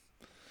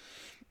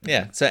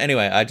 Yeah. So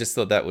anyway, I just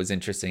thought that was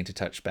interesting to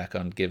touch back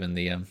on, given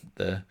the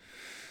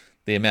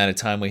amount of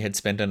time we had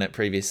spent on it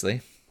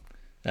previously.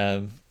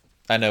 I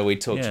know we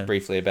talked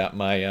briefly about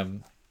my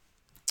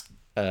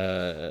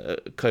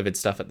COVID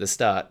stuff at the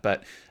start,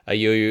 but are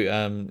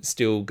you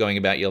still going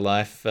about your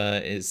life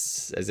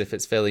as if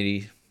it's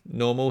fairly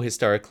normal,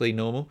 historically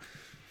normal?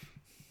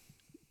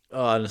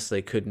 Oh,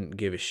 honestly, couldn't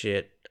give a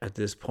shit at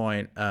this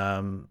point.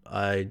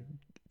 I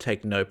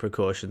take no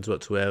precautions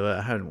whatsoever.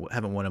 I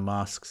haven't worn a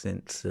mask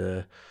since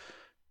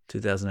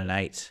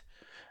 2008.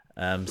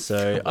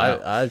 So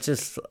wow.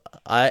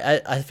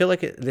 I feel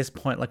like at this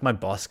point, like my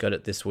boss got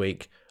it this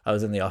week. I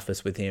was in the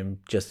office with him,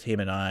 just him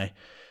and I,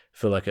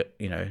 for like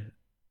a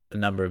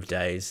number of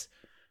days.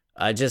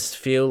 I just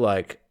feel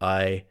like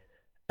I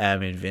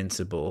am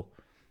invincible,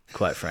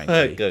 quite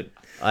frankly. Good.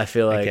 I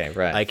feel like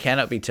I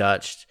cannot be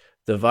touched.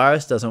 The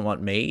virus doesn't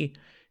want me.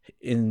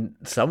 In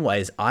some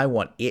ways, I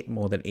want it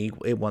more than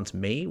it wants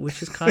me,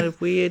 which is kind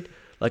of weird.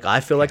 Like, I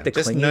feel like the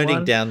just clingy noting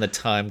one. Down the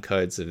time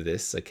codes of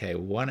this. Okay,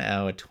 1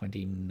 hour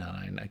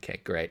 29.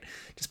 Okay, great.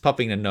 Just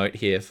popping a note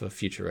here for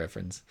future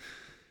reference.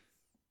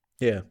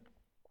 Yeah,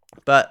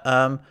 but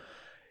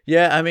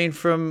yeah. I mean,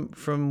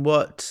 from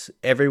what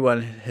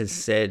everyone has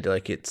said,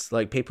 like it's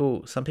like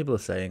some people are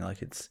saying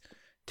like it's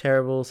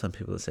terrible. Some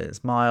people are saying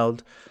it's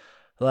mild.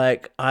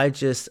 Like, I'm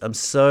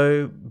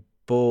so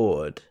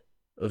bored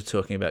of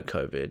talking about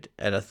COVID,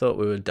 and I thought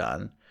we were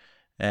done.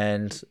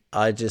 And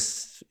I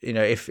just,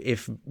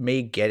 if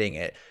me getting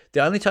it,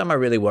 the only time I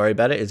really worry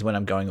about it is when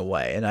I'm going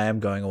away, and I am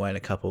going away in a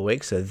couple of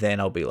weeks. So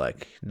then I'll be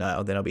like,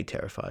 no, then I'll be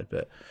terrified.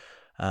 But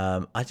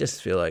I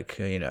just feel like,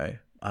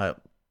 I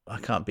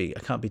can't be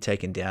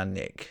taken down,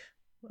 Nick.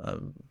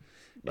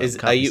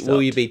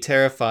 Will you be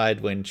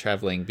terrified when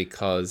traveling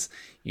because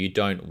you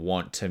don't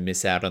want to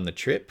miss out on the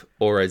trip,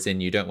 or as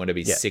in you don't want to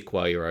be sick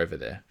while you're over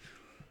there?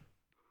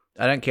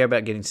 I don't care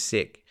about getting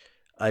sick.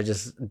 I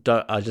just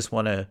don't. I just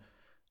want to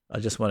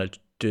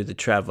do the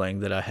traveling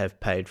that I have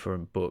paid for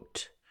and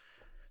booked.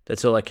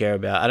 That's all I care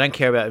about. I don't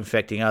care about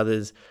infecting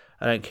others.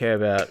 I don't care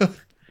about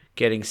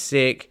getting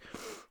sick.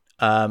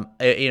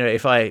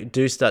 If I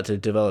do start to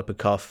develop a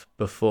cough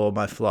before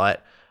my flight,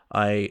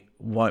 I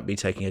won't be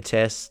taking a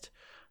test.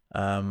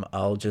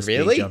 I'll just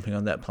be jumping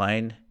on that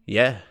plane.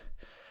 Yeah.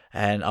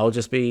 And I'll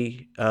just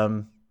be,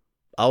 I'll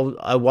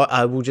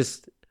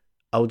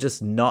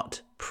just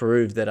not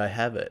prove that I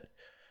have it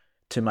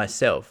to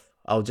myself.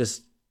 I'll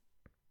just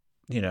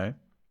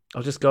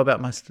go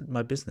about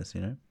my business,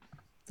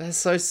 That's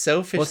so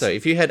selfish, though.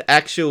 If you had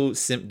actual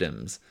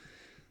symptoms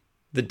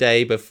the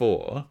day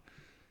before,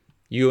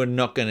 you are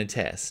not going to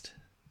test.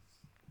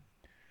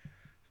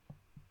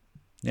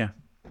 Yeah.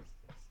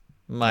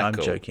 Michael.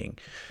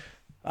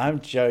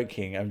 I'm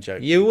joking.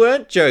 You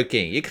weren't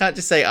joking. You can't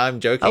just say I'm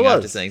joking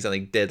after saying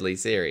something deadly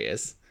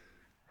serious.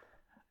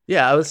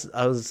 Yeah, I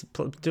was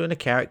doing a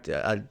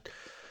character. I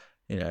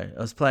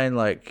was playing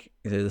like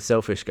the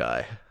selfish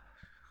guy.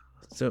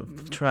 So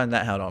trying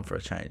that out on for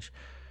a change.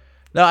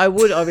 No, I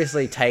would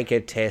obviously take a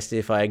test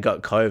if I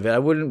got COVID. I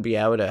wouldn't be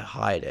able to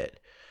hide it.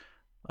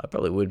 I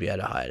probably would be able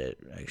to hide it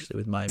actually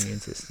with my immune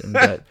system,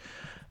 but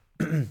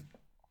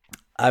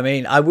I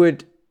mean, I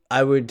would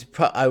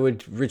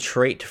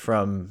retreat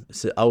from.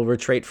 I'll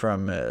retreat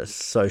from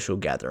social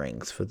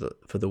gatherings for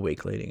the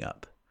week leading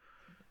up.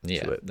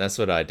 Yeah, that's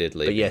what I did.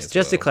 But yes,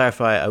 just to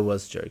clarify, I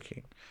was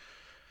joking.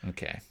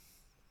 Okay.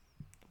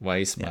 Why are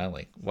you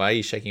smiling? Yeah. Why are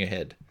you shaking your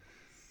head?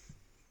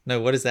 No,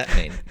 what does that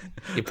mean?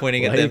 You're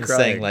pointing at them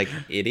saying like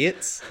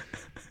idiots?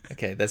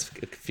 Okay, that's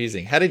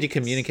confusing. How did you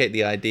communicate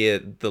the idea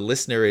the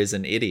listener is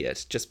an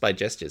idiot just by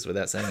gestures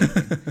without saying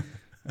anything?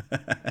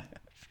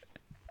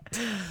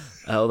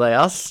 Oh, they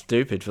are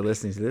stupid for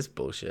listening to this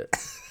bullshit.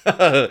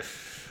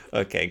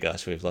 Okay,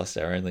 gosh, we've lost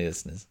our only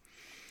listeners.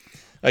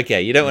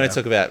 Okay, you don't want to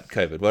talk about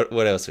COVID.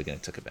 What else are we going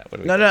to talk about?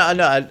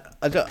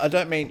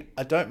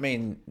 I don't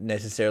mean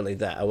necessarily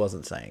that. I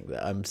wasn't saying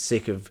that. I'm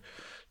sick of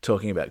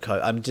talking about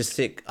COVID. I'm just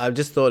sick. I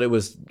thought it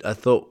was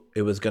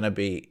going to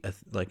be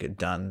like a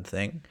done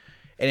thing,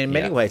 and in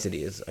many ways it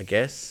is, I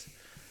guess.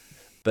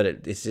 But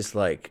it's just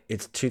like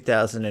it's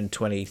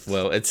 2020.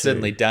 Well, it's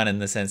certainly done in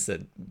the sense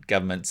that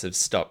governments have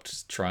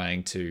stopped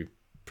trying to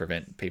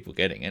prevent people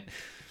getting it.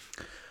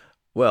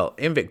 Well,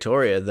 in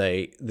Victoria,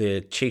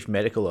 the chief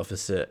medical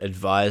officer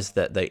advised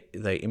that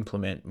they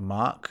implement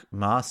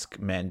mask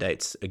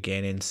mandates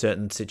again in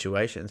certain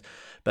situations,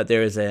 but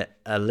there is a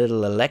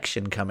little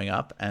election coming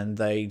up, and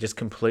they just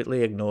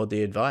completely ignored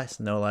the advice.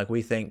 And they were like,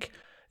 "We think."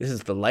 This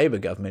is the Labor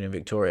government in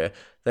Victoria.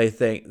 They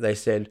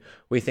said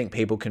we think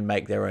people can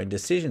make their own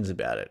decisions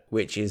about it,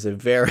 which is a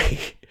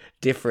very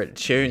different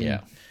tune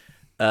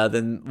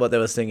than what they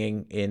were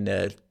singing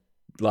in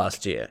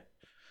last year.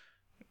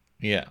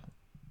 Yeah.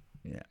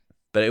 Yeah.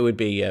 But it would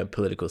be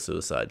political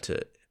suicide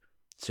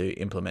to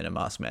implement a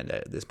mask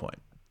mandate at this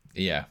point.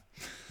 Yeah,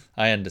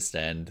 I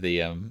understand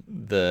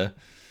the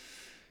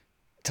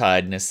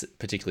tiredness,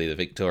 particularly the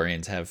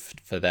Victorians have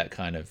for that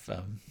kind of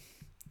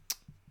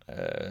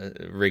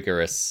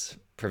rigorous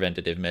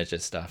preventative measure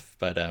stuff.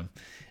 But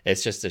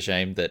it's just a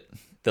shame that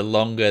the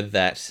longer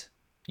that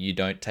you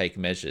don't take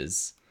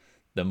measures,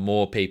 the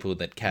more people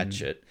that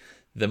catch it,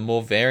 the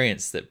more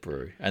variants that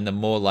brew, and the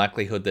more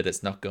likelihood that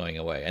it's not going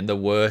away, and the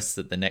worse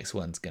that the next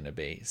one's going to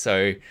be.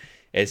 So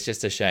it's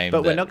just a shame.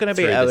 But we're not going to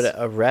be able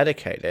to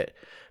eradicate it.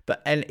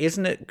 And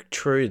isn't it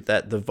true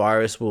that the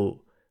virus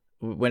will,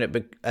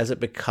 as it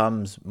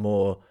becomes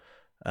more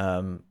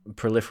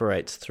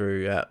proliferates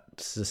throughout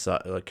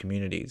society, like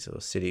communities or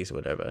cities or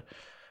whatever,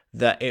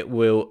 that it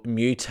will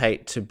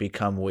mutate to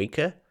become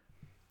weaker?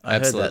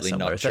 Absolutely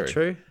not true. Is that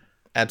true?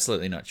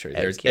 Absolutely not true.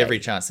 There's every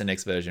chance the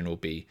next version will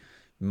be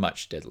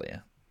much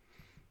deadlier.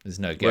 There's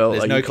no gap. Well,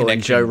 there's are no you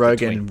calling connection Joe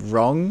Rogan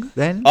wrong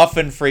then?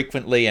 Often,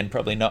 frequently, and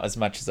probably not as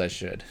much as I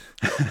should.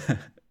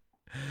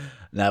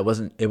 No, it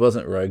wasn't. It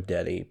wasn't Rogue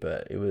Daddy,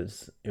 but it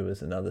was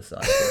another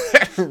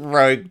scientist.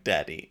 Rogue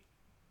Daddy.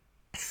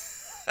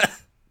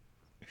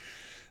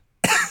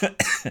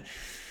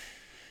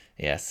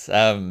 Yes.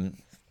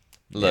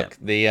 Look,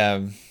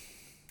 the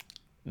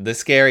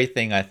scary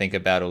thing I think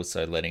about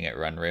also letting it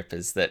run rip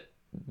is that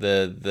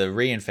the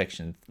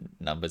reinfection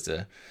numbers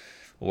are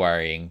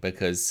worrying,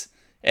 because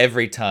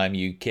every time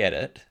you get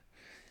it,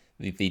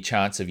 the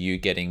chance of you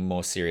getting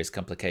more serious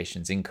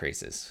complications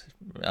increases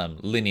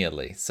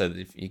linearly. So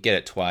if you get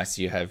it twice,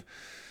 you have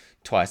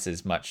twice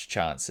as much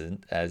chance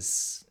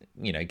as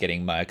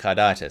getting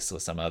myocarditis or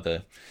some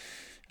other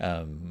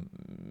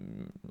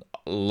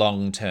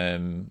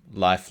long-term,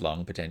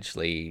 lifelong,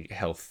 potentially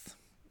health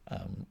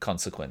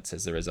consequence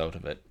as a result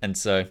of it. And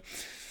so,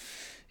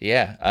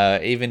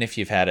 yeah, even if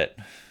you've had it,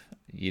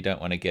 you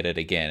don't want to get it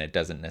again. It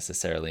doesn't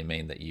necessarily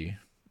mean that you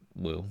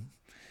will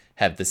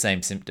have the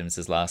same symptoms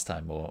as last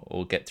time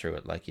or get through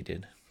it like you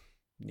did.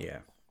 Yeah.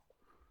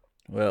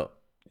 Well,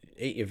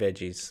 eat your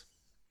veggies.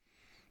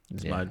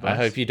 Is my advice. I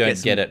hope you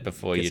don't get it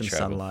before you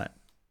travel. Sunlight.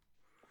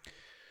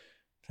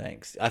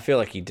 Thanks. I feel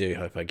like you do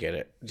hope I get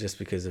it just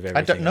because of everything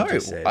I don't know.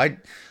 just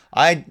said.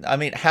 I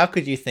mean, how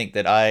could you think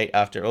that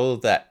after all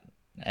of that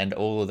and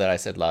all of that I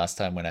said last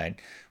time when I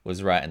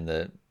was writing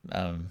the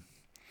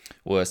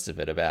worst of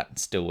it about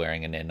still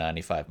wearing an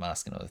N95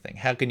 mask and all the thing,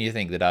 how can you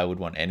think that I would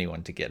want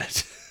anyone to get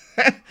it?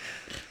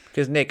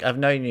 Because Nick, I've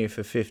known you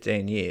for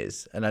 15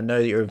 years, and I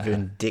know that you're a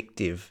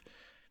vindictive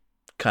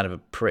kind of a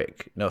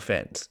prick. No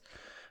offense.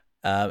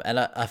 And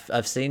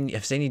I've seen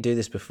you do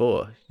this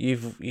before.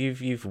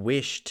 You've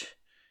wished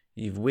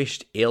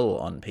ill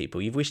on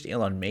people. You've wished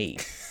ill on me.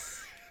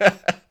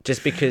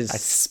 just because I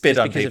spit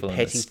on people of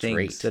petty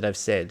things that I've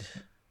said.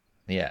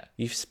 Yeah.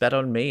 You've spat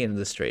on me in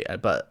the street,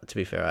 but to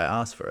be fair, I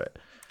asked for it.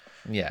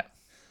 Yeah.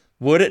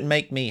 Would it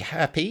make me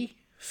happy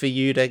for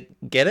you to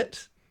get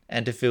it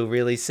and to feel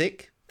really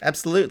sick?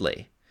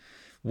 Absolutely.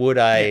 Would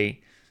I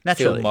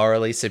feel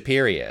morally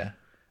superior?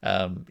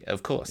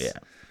 Of course. Yeah.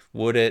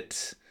 Would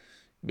it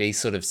be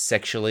sort of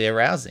sexually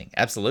arousing?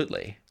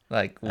 Absolutely.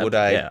 Like, would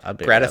I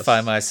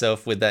gratify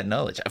myself with that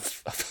knowledge?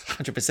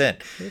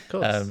 100%. Of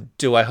course.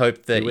 Do I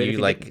hope that you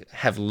like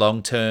have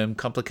long-term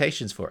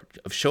complications for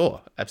it?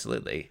 Sure,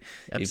 absolutely.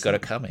 You've got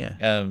it coming.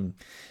 Yeah.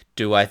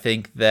 Do I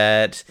think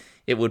that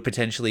it would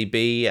potentially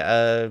be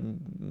a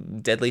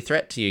deadly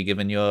threat to you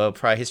given your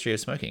prior history of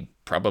smoking?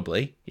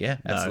 Probably. Yeah,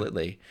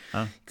 absolutely.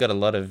 Oh. Got a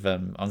lot of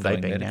ongoing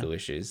medical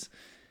issues.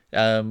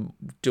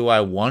 Do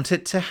I want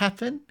it to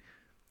happen?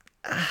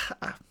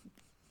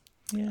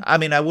 Yeah. I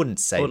mean, I wouldn't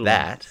say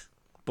that.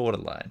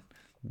 Borderline.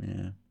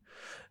 Yeah.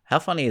 How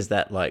funny is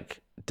that,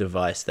 like,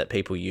 device that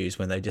people use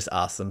when they just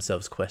ask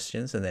themselves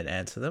questions and then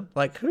answer them?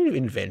 Like, who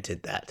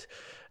invented that?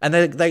 And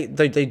they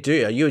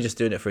do. You were just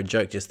doing it for a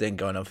joke just then,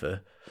 going on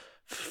for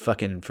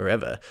fucking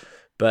forever.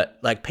 But,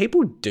 like,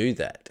 people do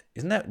that.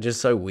 Isn't that just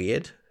so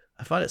weird?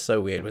 I find it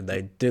so weird when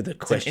they do the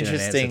question and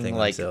answer thing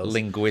themselves. Interesting, like,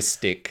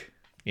 linguistic.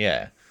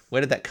 Yeah. Where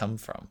did that come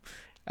from?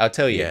 I'll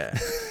tell you. Yeah.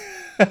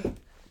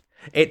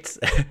 It's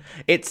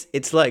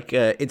like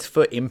it's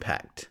for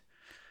impact,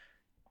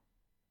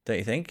 don't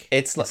you think?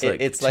 It's like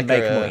to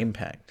make more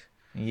impact.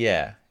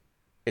 Yeah,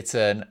 it's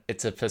a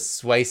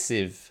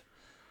persuasive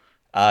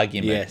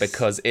argument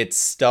because it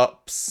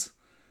stops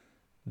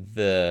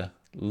the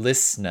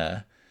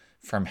listener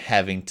from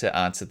having to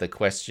answer the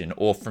question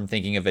or from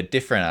thinking of a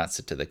different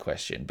answer to the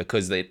question,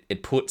 because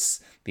it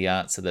puts the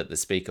answer that the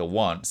speaker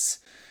wants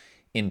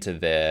into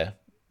their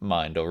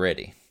mind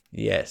already.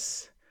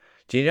 Yes.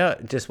 Do you know,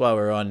 just while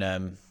we're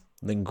on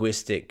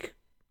linguistic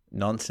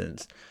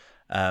nonsense,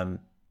 I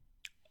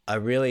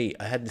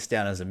had this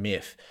down as a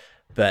myth,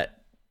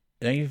 but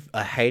I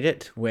hate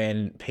it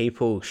when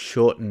people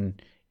shorten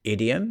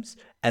idioms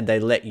and they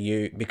let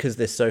you, because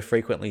they're so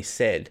frequently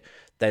said,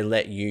 they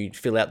let you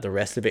fill out the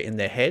rest of it in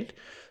their head.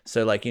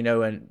 So, like,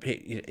 when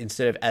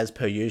instead of as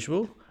per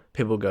usual,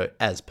 people go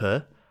as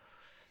per.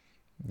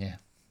 Yeah.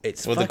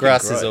 It's the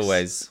grass gross. is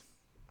always.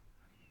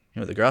 You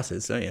know what the grass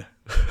is, don't you?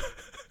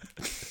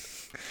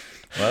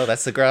 Well,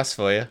 that's the grass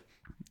for you.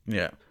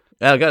 Yeah,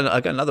 I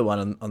got another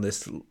one on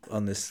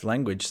this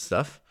language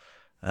stuff.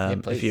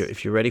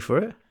 If you're ready for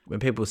it,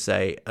 when people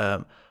say,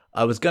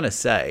 "I was gonna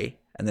say,"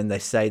 and then they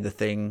say the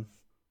thing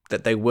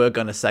that they were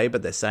gonna say,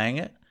 but they're saying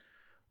it,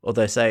 or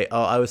they say,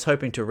 "Oh, I was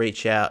hoping to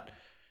reach out."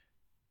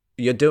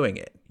 You're doing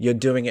it. You're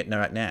doing it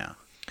right now.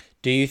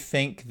 Do you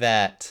think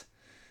that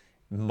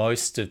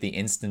most of the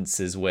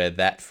instances where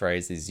that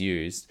phrase is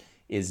used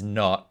is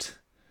not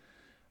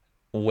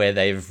where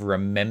they've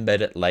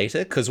remembered it later?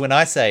 Because when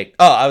I say,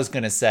 I was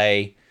going to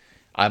say,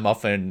 I'm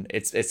often,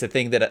 it's a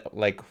thing that,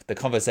 like, the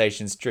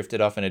conversation's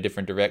drifted off in a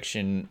different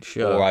direction,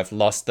 sure, or I've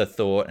lost the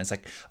thought, and it's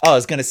like, I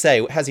was going to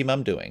say, how's your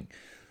mum doing?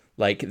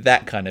 Like,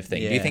 that kind of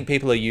thing. Yeah. Do you think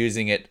people are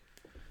using it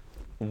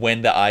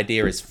when the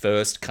idea is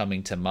first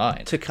coming to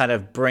mind? To kind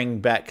of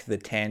bring back the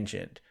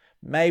tangent.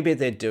 Maybe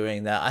they're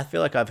doing that. I feel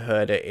like I've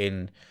heard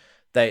it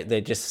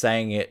they're just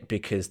saying it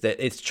because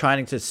it's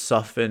trying to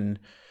soften.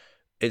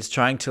 It's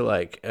trying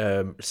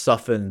to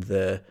soften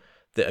the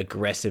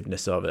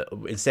aggressiveness of it.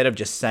 Instead of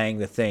just saying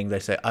the thing, they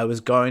say, "I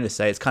was going to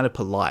say." It's kind of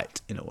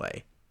polite in a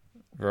way.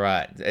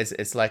 Right.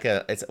 It's like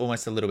it's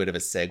almost a little bit of a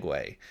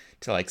segue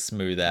to like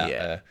smooth out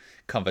a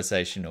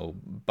conversational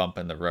bump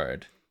in the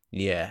road.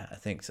 Yeah, I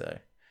think so.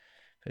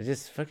 It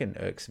just fucking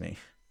irks me.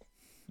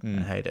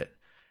 I hate it.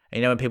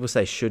 And when people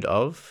say "should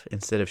of"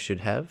 instead of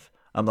 "should have,"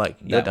 I'm like,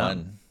 "You're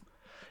dumb."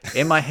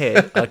 In my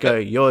head, I go,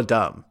 "You're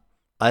dumb."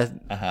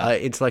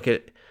 It's like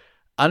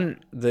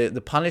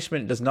the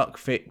punishment does not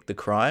fit the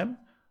crime.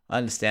 I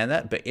understand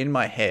that, but in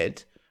my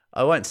head,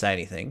 I won't say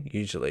anything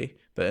usually.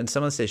 But when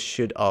someone says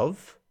 "should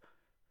of,"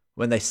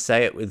 when they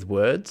say it with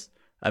words,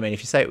 I mean, if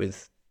you say it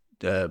with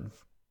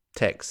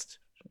text,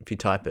 if you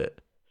type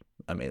it,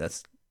 I mean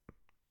that's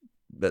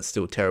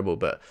still terrible.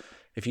 But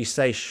if you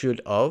say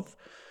should of,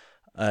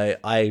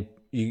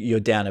 you're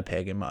down a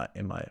peg in my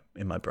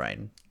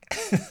brain.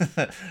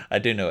 I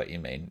do know what you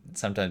mean.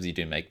 Sometimes you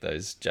do make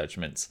those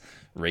judgments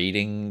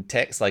reading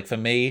text. Like for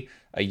me,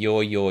 a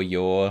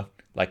your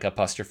like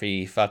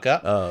apostrophe fuck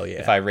up. Oh yeah.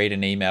 If I read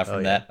an email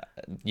from that,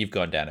 you've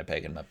gone down a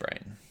peg in my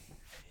brain.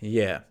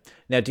 Yeah.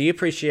 Now, do you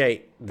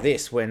appreciate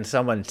this when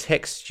someone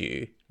texts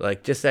you?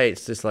 Like, just say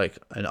it's just like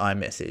an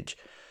iMessage,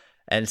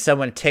 and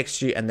someone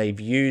texts you and they've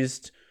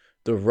used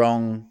the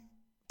wrong.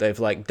 They've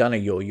like done a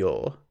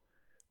your,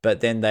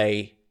 but then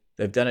they've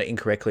done it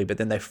incorrectly. But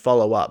then they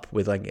follow up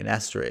with like an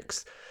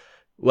asterisk.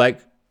 Like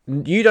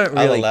you don't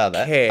really I'll allow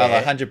that. care.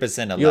 I'll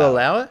 100% allow. You'll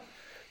allow it.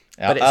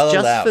 But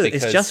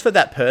it's just for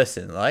that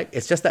person. Like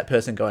it's just that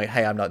person going,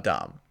 "Hey, I'm not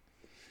dumb."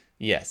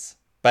 Yes.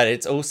 But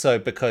it's also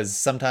because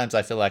sometimes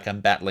I feel like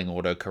I'm battling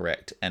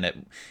autocorrect and it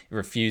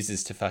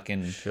refuses to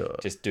fucking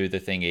just do the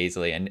thing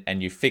easily.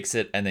 And you fix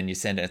it and then you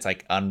send it. It's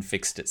like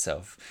unfixed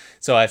itself.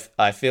 So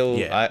I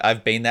feel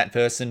I've been that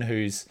person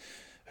who's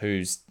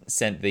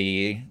sent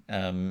the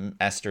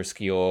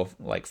asterisk your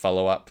like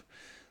follow up.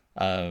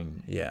 I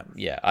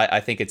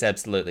think it's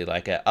absolutely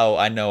like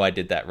I know I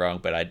did that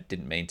wrong, but I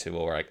didn't mean to,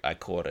 or I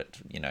caught it.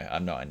 You know,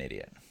 I'm not an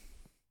idiot.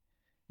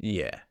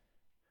 Yeah.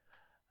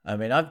 I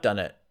mean, I've done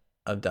it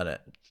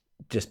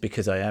just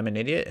because I am an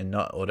idiot and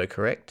not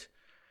autocorrect,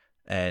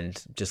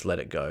 and just let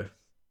it go.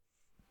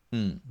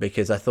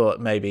 Because I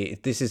thought maybe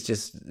this is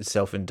just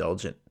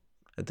self-indulgent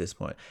at this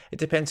point. It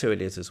depends who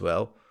it is as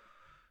well.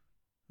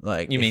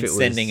 Like, you mean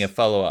sending a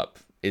follow-up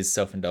is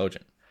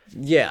self-indulgent?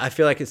 Yeah, I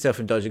feel like it's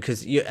self-indulgent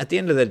because at the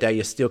end of the day,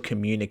 you're still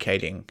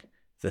communicating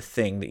the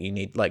thing that you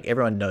need. Like,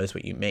 everyone knows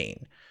what you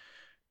mean,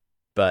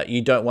 but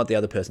you don't want the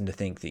other person to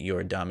think that you're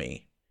a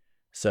dummy.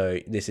 So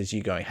this is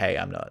you going, "Hey,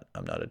 I'm not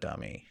a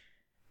dummy."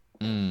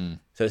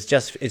 So it's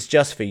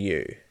just for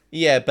you.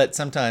 Yeah, but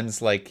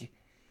sometimes like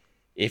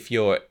if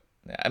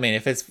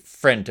it's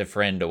friend to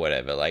friend or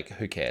whatever, like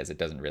who cares? It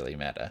doesn't really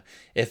matter.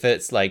 If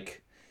it's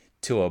like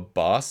to a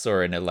boss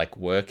or in a like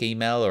work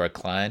email or a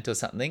client or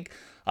something,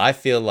 I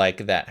feel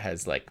like that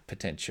has like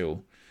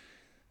potential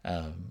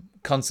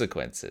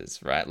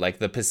consequences, right? Like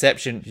the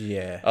perception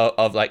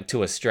of like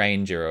to a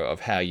stranger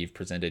of how you've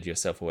presented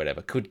yourself or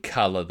whatever could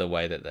color the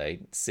way that they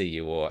see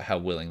you or how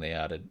willing they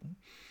are to,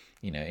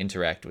 you know,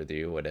 interact with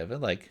you or whatever.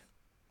 Like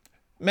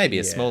maybe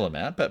a small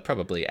amount, but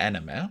probably an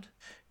amount.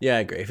 Yeah, I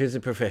agree. If it's a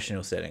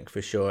professional setting,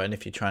 for sure. And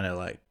if you're trying to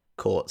like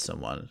court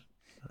someone.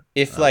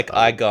 If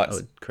I got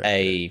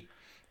a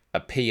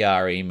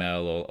PR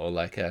email or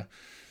like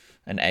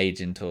an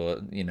agent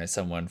or, you know,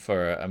 someone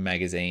for a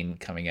magazine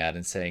coming out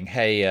and saying,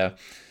 "Hey,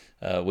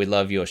 we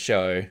love your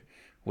show.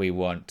 We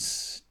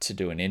want to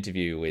do an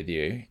interview with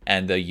you,"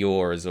 and the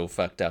 "your" is all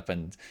fucked up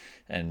and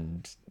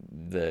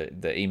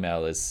the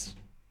email is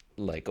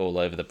like all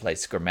over the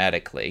place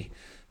grammatically,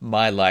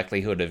 my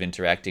likelihood of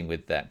interacting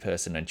with that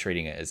person and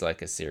treating it as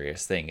like a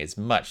serious thing is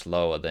much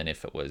lower than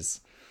if it was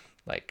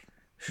like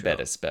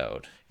better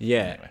spelled.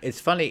 Yeah, anyway.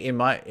 It's funny, in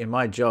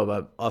my job,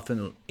 I'm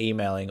often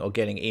emailing or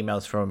getting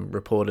emails from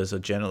reporters or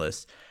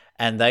journalists,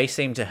 and they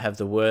seem to have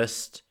the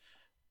worst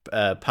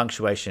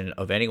punctuation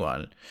of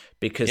anyone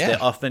because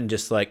they're often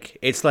just like,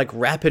 it's like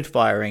rapid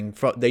firing.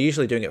 They're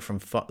usually doing it from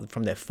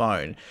their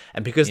phone,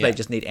 and because they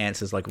just need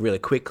answers like really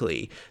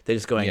quickly, they're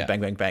just going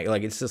bang bang bang.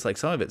 Like it's just like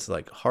some of it's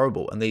like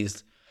horrible, and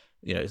these,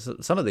 you know,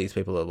 some of these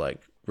people are like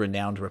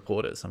renowned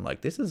reporters. I'm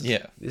like, this is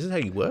how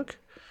you work.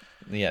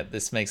 Yeah,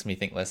 this makes me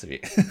think less of you.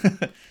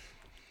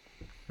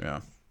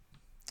 Yeah.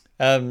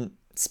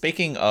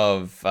 Speaking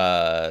of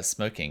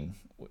smoking,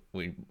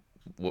 we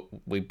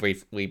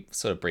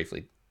sort of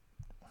briefly.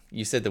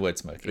 You said the word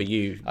smoking. But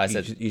you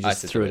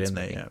just threw it in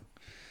there.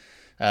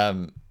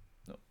 Yeah.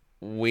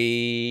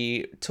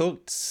 We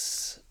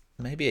talked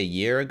maybe a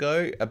year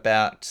ago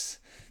about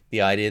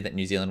the idea that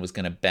New Zealand was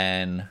going to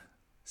ban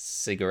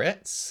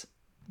cigarettes.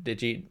 Do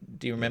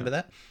you remember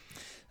that?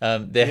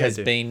 There has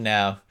been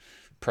now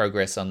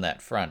progress on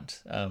that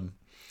front.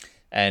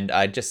 And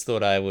I just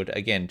thought I would,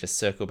 again, just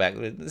circle back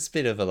with this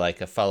bit of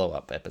a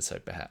follow-up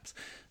episode, perhaps.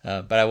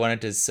 But I wanted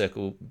to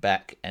circle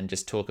back and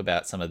just talk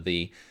about some of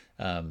the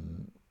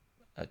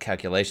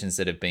calculations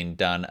that have been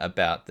done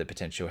about the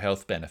potential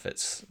health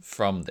benefits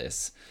from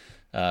this.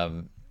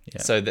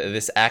 So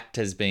this act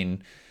has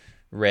been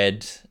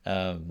read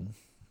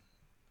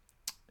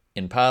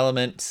in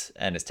Parliament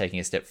and it's taking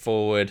a step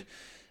forward.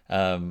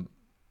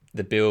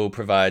 The bill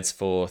provides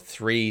for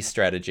 3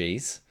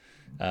 strategies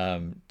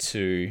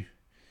to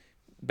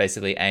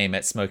basically aim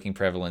at smoking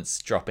prevalence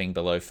dropping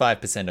below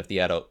 5% of the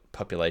adult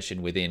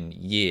population within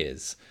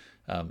years,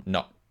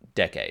 not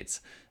decades.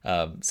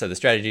 So the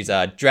strategies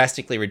are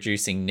drastically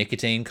reducing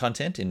nicotine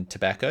content in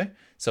tobacco,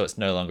 so it's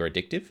no longer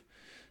addictive.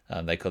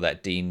 They call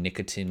that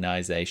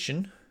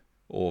denicotinization,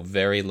 or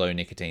very low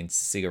nicotine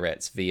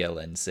cigarettes,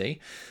 VLNC.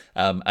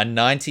 A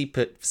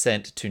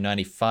 90% to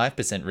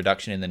 95%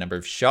 reduction in the number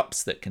of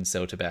shops that can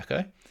sell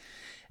tobacco,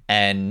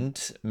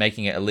 and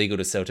making it illegal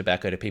to sell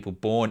tobacco to people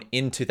born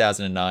in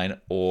 2009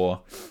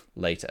 or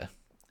later,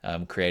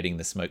 creating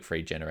the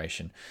smoke-free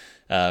generation.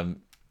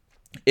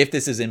 If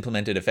this is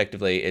implemented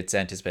effectively, it's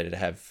anticipated to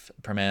have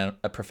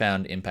a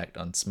profound impact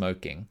on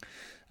smoking.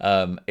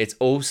 It's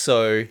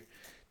also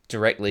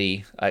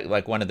directly,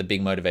 like one of the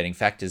big motivating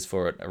factors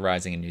for it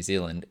arising in New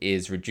Zealand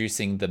is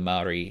reducing the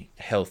Maori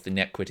health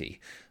inequity.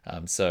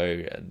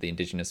 So the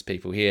indigenous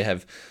people here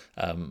have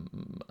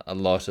a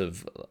lot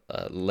of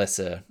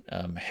lesser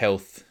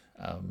health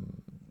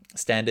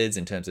standards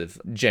in terms of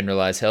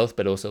generalized health,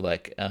 but also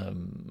like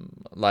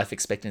life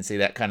expectancy,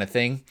 that kind of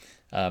thing.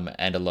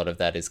 And a lot of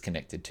that is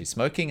connected to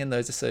smoking and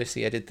those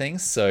associated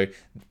things. So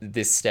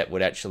this step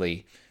would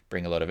actually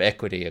bring a lot of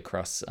equity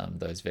across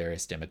those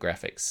various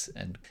demographics,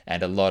 and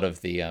a lot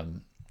of the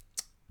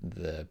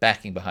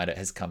backing behind it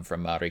has come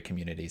from Maori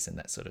communities and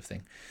that sort of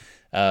thing.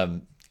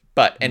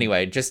 But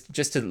anyway, just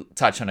to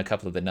touch on a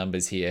couple of the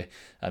numbers here,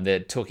 they're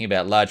talking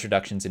about large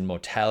reductions in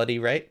mortality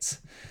rates.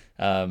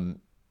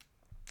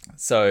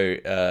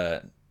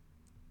 So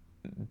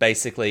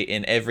basically,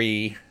 in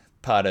every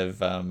part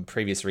of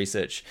previous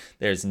research,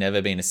 there's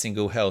never been a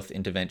single health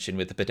intervention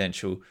with the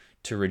potential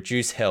to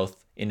reduce health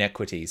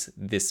inequities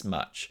this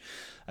much.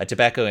 A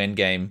tobacco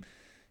endgame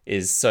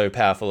is so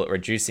powerful at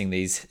reducing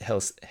these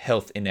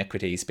health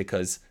inequities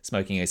because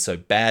smoking is so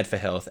bad for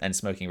health, and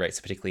smoking rates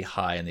are particularly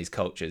high in these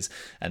cultures,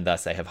 and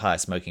thus they have higher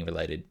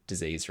smoking-related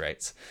disease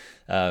rates.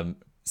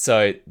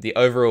 So the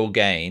overall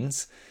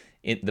gains,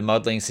 the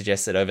modelling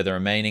suggests that over the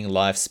remaining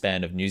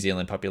lifespan of New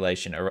Zealand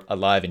population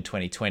alive in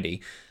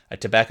 2020, a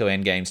tobacco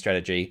endgame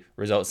strategy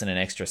results in an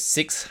extra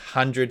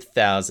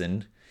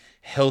 600,000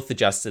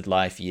 health-adjusted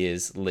life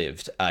years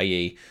lived,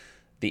 i.e.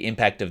 the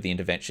impact of the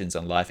interventions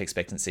on life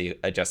expectancy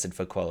adjusted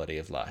for quality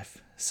of life.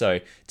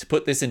 So to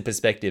put this in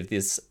perspective,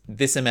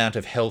 this amount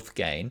of health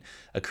gain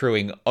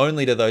accruing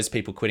only to those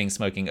people quitting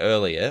smoking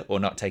earlier or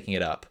not taking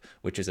it up,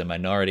 which is a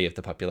minority of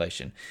the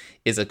population,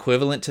 is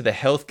equivalent to the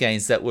health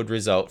gains that would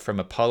result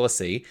from a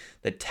policy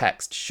that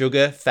taxed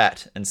sugar,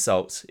 fat, and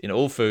salt in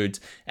all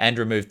foods and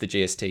removed the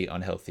GST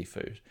on healthy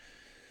food.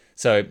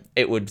 So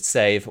it would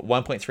save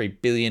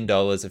 $1.3 billion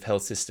of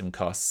health system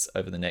costs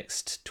over the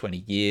next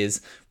 20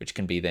 years, which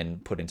can be then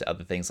put into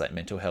other things like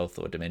mental health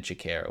or dementia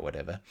care or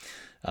whatever.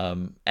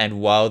 And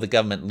while the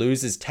government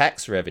loses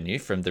tax revenue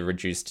from the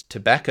reduced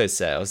tobacco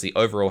sales, the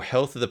overall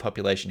health of the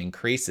population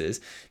increases,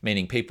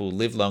 meaning people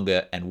live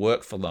longer and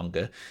work for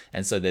longer.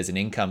 And so there's an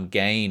income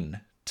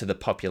gain to the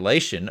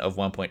population of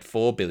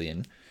 1.4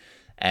 billion,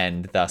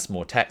 and thus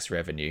more tax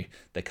revenue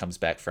that comes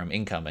back from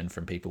income and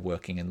from people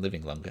working and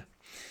living longer.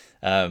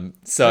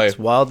 So it's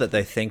wild that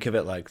they think of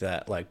it like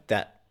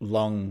that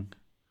long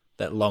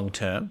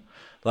term.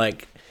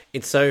 Like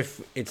it's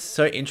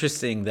so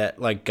interesting that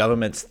like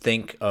governments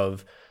think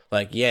of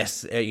like,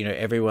 yes,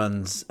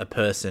 everyone's a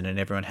person and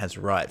everyone has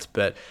rights,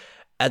 but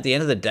at the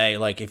end of the day,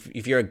 like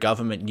if you're a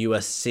government, you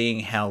are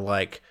seeing how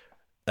like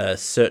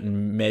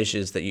certain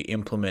measures that you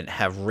implement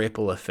have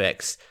ripple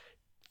effects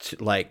to,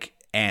 like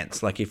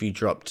ants. Like if you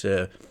dropped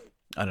a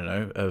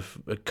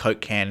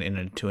Coke can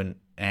into an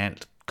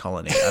ant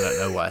colony. I don't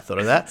know why I thought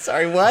of that.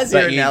 Sorry, why is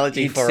your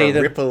analogy for a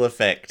ripple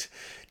effect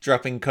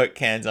dropping Coke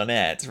cans on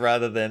ants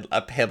rather than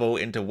a pebble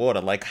into water,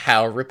 like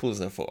how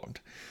ripples are formed?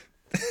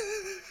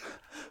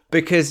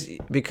 Because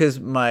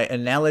in my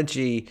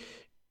analogy,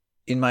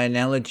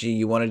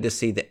 you wanted to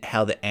see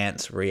how the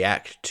ants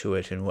react to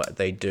it and what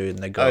they do, and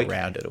they go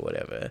around it or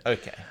whatever.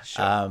 Okay,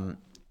 sure.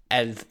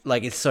 And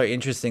like it's so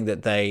interesting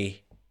that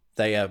they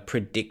are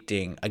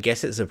predicting. I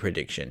guess it's a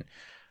prediction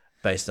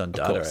based on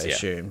data, I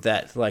assume,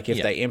 that like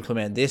if they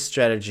implement this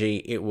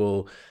strategy, it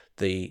will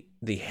the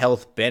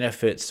health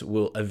benefits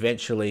will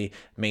eventually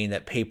mean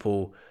that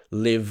people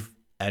live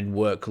and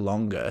work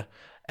longer,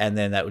 and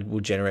then that will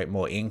generate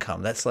more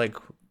income. That's like,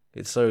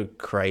 it's so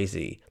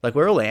crazy. Like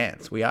we're all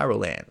ants. We are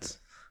all ants.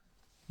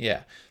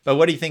 Yeah. But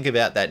what do you think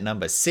about that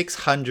number?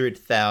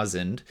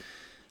 600,000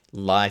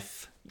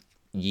 life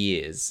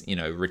years,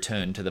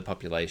 return to the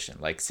population,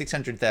 like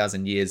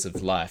 600,000 years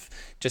of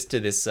life just to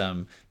this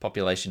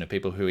population of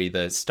people who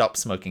either stop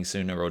smoking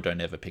sooner or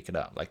don't ever pick it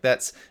up. Like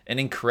that's an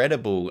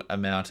incredible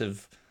amount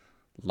of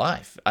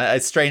life.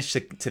 It's strange to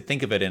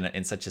think of it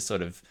in such a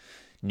sort of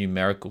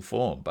numerical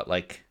form, but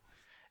like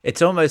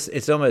it's almost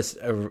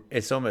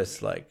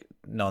like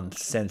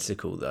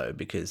nonsensical though,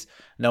 because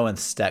no one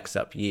stacks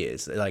up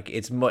years. Like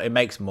it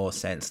makes more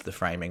sense, the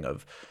framing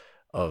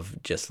of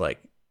just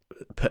like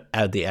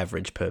the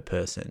average per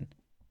person.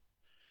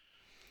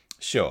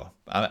 Sure.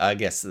 I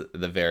guess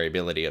the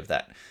variability of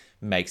that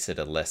makes it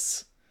a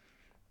less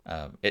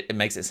it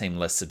makes it seem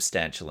less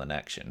substantial in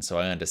action. So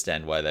I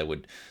understand why they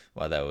would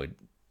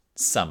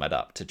sum it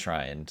up to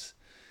try and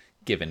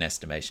give an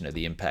estimation of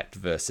the impact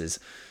versus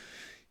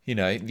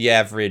the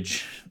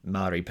average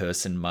Maori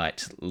person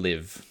might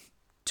live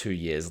 2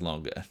 years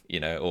longer,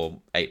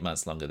 or 8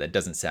 months longer. That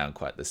doesn't sound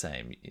quite the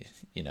same,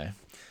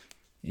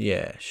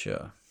 Yeah,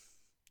 sure.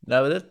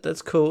 No,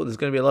 that's cool. There's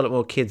going to be a lot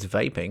more kids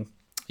vaping.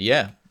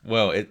 Yeah.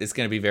 Well, it's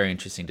going to be very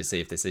interesting to see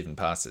if this even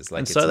passes. Like,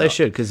 and so they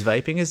should, because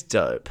vaping is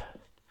dope.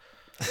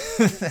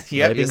 Yep,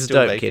 you're Vaping's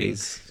still dope, vaping.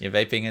 kiddies. You're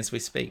vaping as we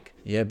speak.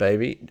 Yeah,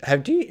 baby.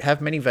 Do you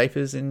have many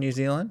vapors in New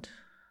Zealand?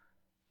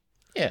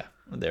 Yeah,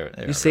 they're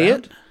You see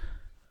around. it?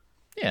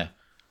 Yeah.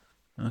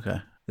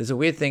 Okay. There's a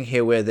weird thing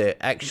here where they're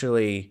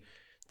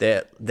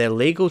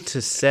legal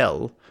to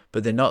sell,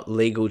 but they're not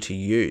legal to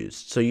use.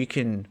 So you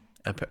can,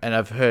 and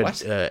I've heard What?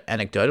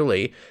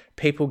 Anecdotally,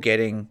 people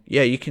getting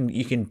you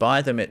can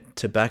buy them at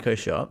tobacco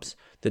shops,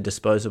 the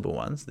disposable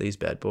ones, these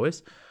bad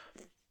boys.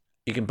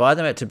 You can buy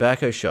them at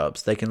tobacco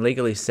shops. They can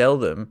legally sell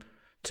them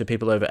to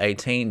people over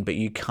 18, but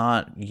you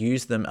can't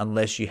use them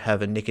unless you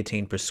have a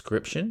nicotine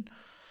prescription.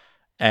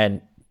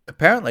 And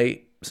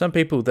apparently, some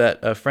people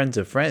that are friends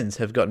of friends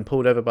have gotten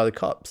pulled over by the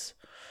cops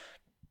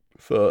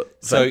for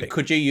So vaping.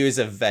 could you use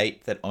a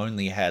vape that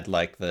only had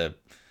like the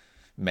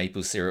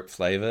maple syrup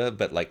flavor,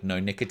 but like no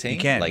nicotine? You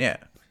can, like, yeah.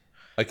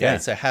 Okay, Yeah.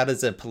 so how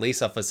does a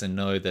police officer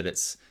know that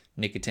it's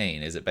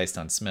nicotine? Is it based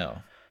on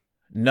smell?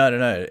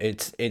 No.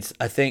 It's.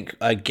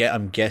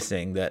 I'm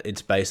guessing that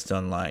it's based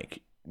on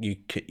like you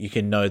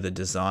can know the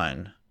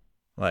design.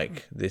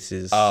 Like this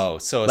is. Oh,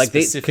 so a like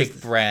specific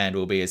brand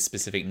will be a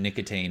specific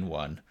nicotine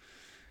one,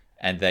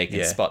 and they can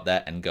Yeah. spot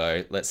that and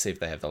go, let's see if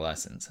they have the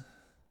license.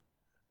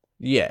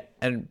 Yeah,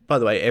 and by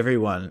the way,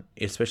 everyone,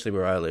 especially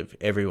where I live,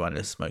 everyone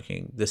is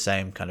smoking the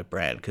same kind of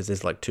brand because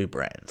there's like two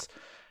brands,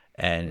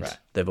 and Right.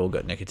 they've all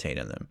got nicotine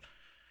in them.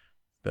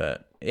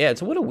 But yeah,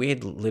 what a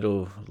weird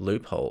little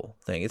loophole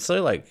thing. It's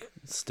so like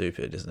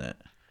stupid, isn't it?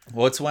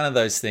 Well, it's one of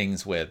those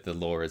things where the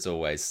law is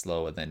always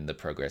slower than the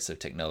progress of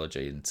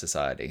technology in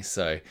society.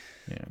 So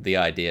the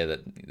idea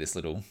that this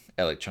little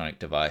electronic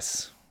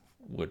device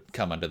would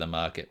come under the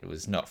market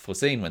was not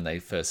foreseen when they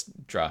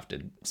first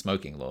drafted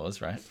smoking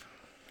laws, right?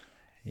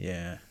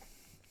 Yeah.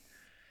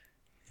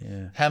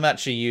 Yeah. How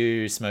much are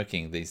you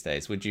smoking these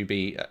days? Would you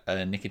be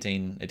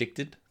nicotine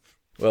addicted?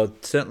 Well,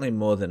 certainly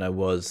more than I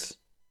was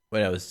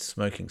when I was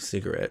smoking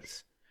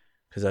cigarettes,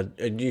 because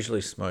I'd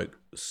usually smoke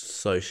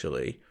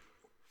socially,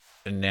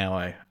 and now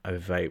I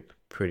vape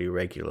pretty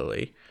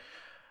regularly.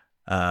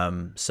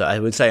 So I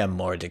would say I'm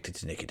more addicted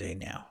to nicotine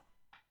now,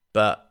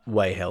 but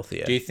way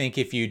healthier. Do you think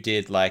if you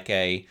did like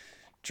a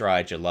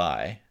dry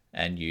July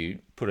and you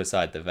put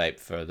aside the vape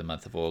for the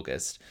month of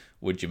August,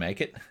 would you make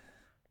it?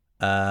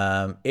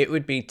 It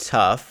would be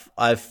tough.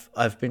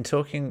 I've been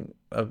talking.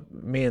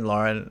 Me and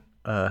Lauren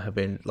have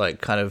been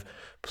like kind of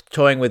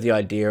toying with the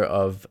idea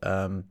of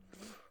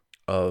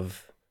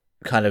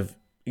kind of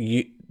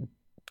you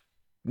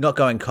not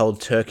going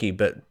cold turkey,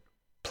 but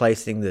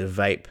placing the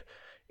vape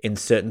in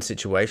certain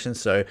situations.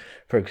 So,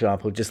 for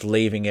example, just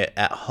leaving it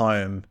at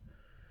home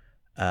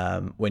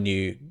when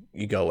you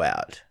go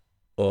out,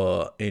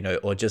 or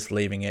or just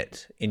leaving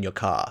it in your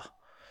car,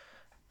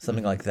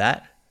 something like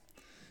that.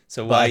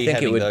 So But why I are you think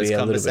it having would those be a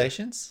little bit-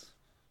 conversations?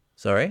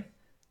 Sorry.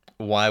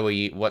 Why were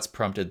you? What's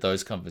prompted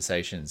those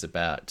conversations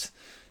about?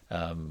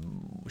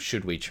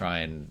 Should we try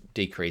and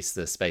decrease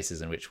the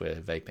spaces in which we're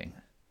vaping?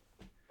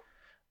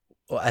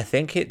 Well, I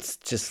think it's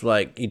just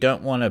like you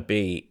don't want to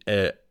be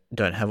you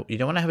don't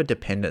want to have a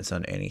dependence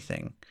on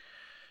anything.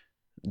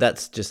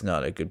 That's just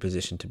not a good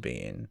position to be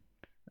in.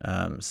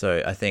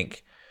 So I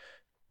think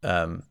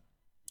trying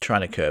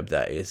to curb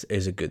that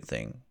is a good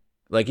thing.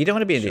 Like you don't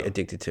want to be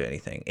addicted to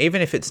anything,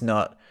 even if it's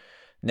not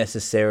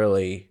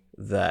necessarily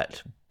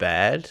that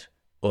bad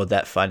or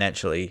that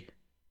financially.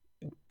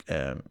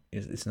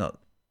 It's not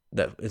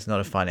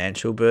a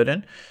financial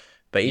burden,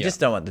 but you just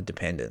don't want the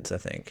dependence, I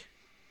think.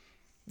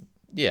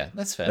 Yeah,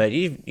 that's fair. But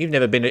you've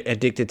never been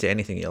addicted to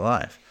anything in your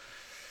life,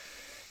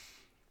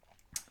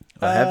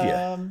 or have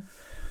you?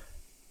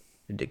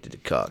 Addicted to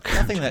cock?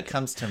 Nothing that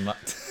comes to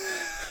mind.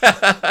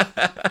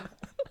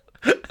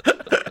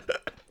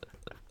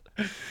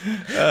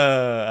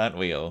 Aren't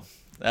we all?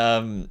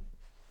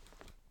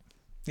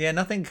 Yeah,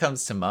 nothing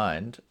comes to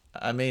mind.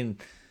 I mean,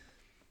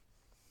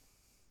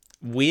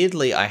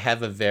 weirdly, I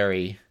have a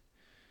very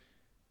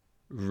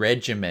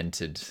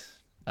regimented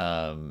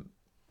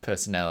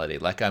personality.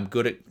 Like I'm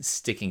good at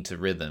sticking to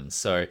rhythms.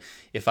 So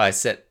if I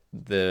set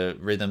the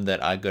rhythm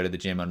that I go to the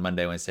gym on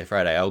Monday, Wednesday,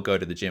 Friday, I'll go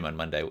to the gym on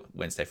Monday,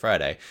 Wednesday,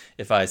 Friday.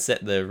 If I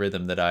set the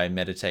rhythm that I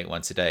meditate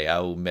once a day,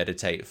 I'll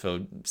meditate for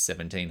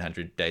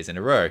 1,700 days in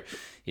a row.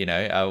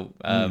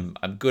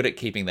 I'm good at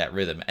keeping that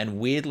rhythm. And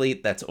weirdly,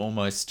 that's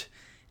almost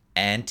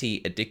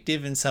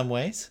anti-addictive in some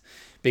ways,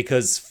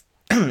 because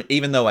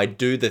even though I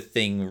do the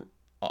thing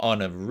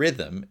on a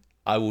rhythm,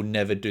 I will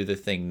never do the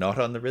thing not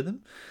on the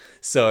rhythm.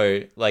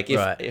 So, like,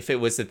 if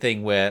it was the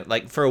thing where,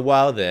 like, for a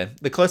while there,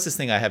 the closest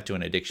thing I have to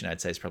an addiction, I'd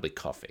say, is probably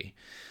coffee.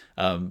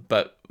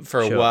 But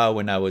for a while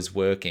when I was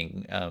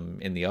working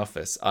in the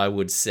office, I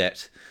would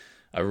set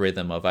a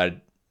rhythm of I'd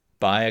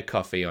buy a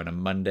coffee on a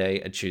Monday,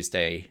 a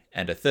Tuesday,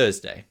 and a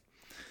Thursday.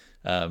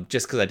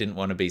 Just because I didn't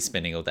want to be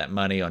spending all that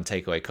money on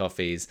takeaway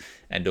coffees,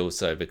 and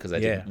also because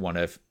I didn't want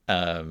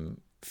to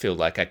feel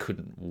like I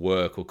couldn't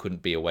work or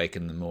couldn't be awake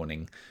in the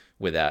morning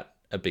without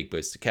a big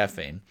boost of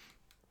caffeine.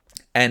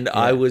 And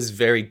I was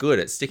very good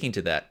at sticking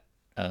to that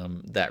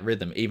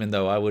rhythm, even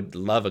though I would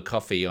love a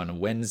coffee on a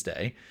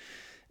Wednesday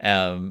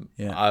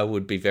Yeah. I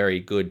would be very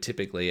good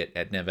typically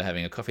at never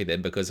having a coffee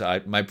then, because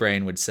my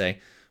brain would say,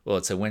 well,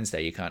 it's a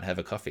Wednesday, you can't have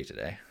a coffee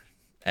today.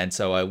 And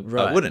so I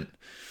Right. wouldn't.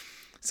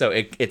 So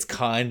it's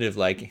kind of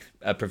like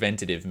a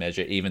preventative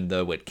measure, even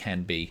though it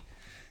can be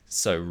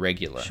so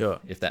regular, Sure.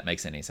 if that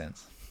makes any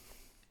sense.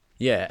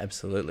 Yeah,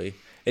 absolutely.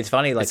 It's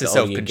funny, like It's a the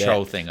older you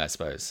self-control get. thing, I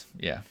suppose.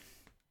 Yeah.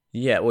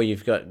 Yeah, well,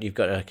 you've got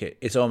like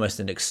it's almost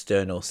an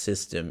external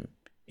system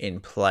in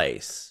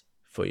place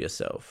for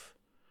yourself.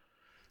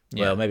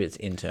 Yeah. Well, maybe it's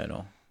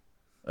internal.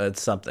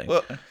 It's something.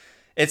 Well,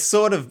 it's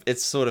sort of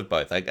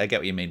both. I get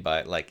what you mean by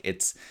it. Like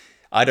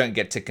I don't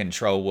get to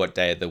control what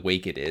day of the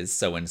week it is,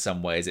 so in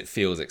some ways it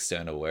feels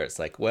external, where it's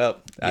like,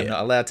 well, I'm Yeah.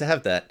 not allowed to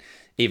have that,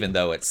 even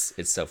though it's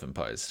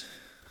self-imposed.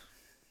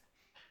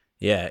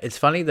 Yeah, it's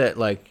funny that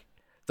like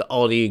the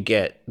older you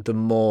get, the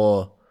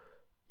more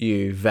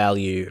you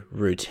value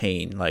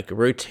routine. Like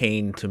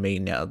routine to me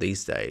now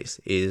these days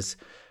is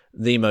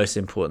the most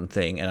important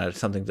thing, and it's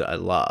something that I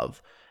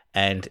love.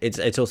 And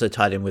it's also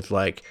tied in with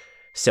like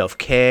self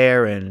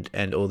care and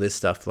all this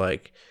stuff.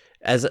 Like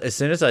as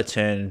soon as I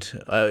turned,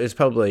 I'm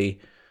probably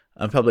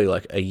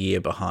like a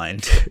year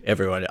behind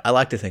everyone. I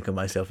like to think of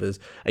myself as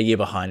a year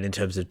behind in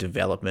terms of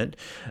development,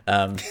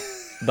 but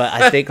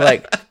I think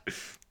like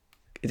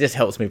it just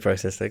helps me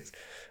process things.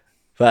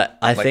 But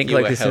I Like think you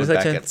like were as soon held as I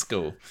back turned, at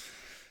school.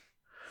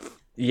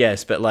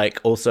 yes, but like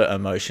also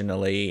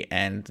emotionally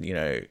and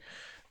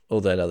all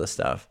that other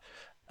stuff.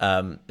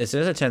 As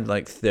soon as I turned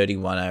like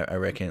 31, I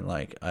reckon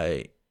like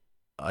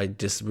I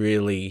just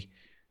really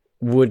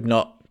would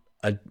not.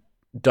 I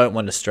don't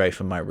want to stray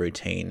from my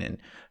routine, and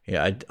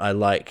I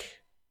like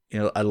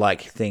I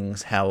like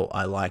things how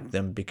I like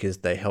them because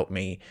they help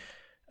me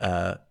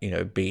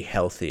be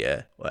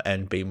healthier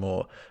and be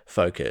more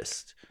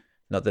focused.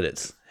 Not that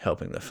it's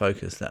helping the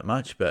focus that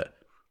much, but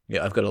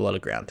yeah, I've got a lot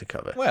of ground to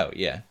cover. Well,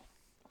 yeah,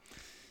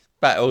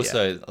 but Yeah.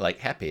 also like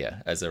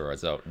happier as a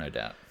result, no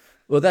doubt.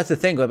 Well, that's the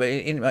thing. But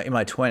in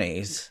my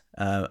 20s,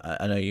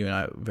 I know you and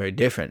I are very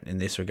different in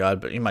this regard.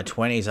 But in my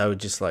 20s,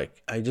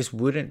 I just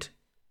wouldn't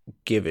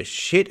give a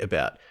shit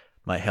about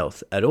my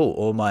health at all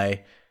or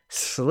my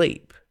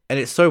sleep. And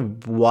it's so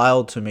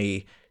wild to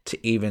me to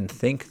even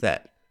think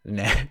that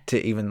now,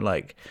 to even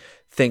like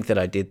think that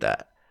I did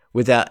that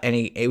without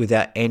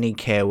any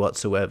care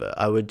whatsoever.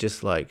 I would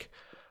just like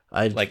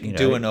Like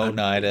do an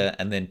all-nighter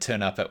and then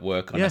turn up at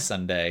work on a yeah,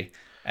 Sunday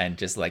and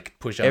just like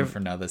push on ev- for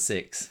another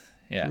 6.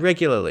 Yeah.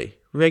 regularly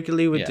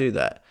would Yeah. do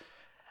that.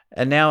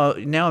 And now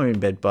I'm in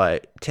bed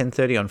by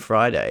 10:30 on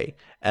Friday,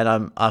 and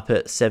I'm up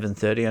at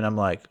 7:30, and I'm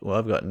like,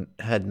 well,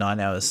 had 9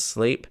 hours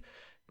sleep.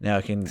 Now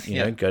I can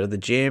Yeah. go to the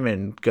gym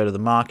and go to the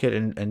market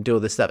and do all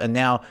this stuff. And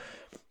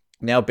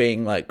now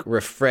being like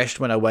refreshed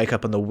when I wake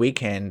up on the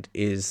weekend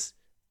is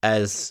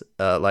as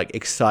like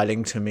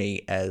exciting to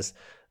me as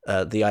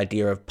the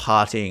idea of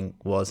partying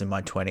was in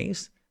my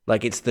 20s.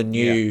 Like it's the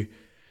Yeah. new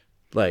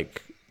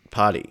like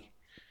party.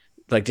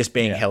 Like just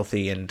being Yeah.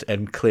 healthy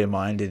and clear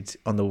minded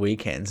on the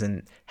weekends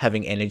and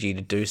having energy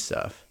to do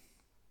stuff.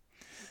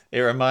 It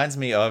reminds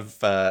me of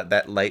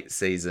that late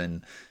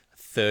season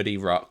 30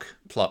 Rock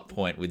plot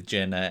point with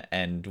Jenna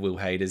and Will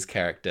Hader's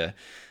character,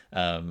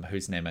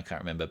 whose name I can't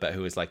remember, but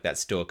who was like that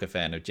stalker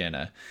fan of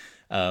Jenna.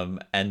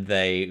 And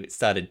they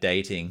started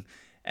dating,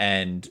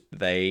 and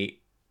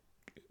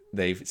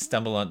they've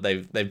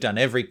done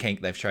every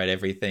kink, they've tried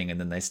everything, and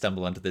then they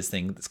stumble onto this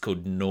thing that's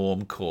called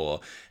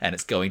normcore, and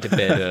it's going to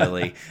bed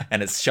early,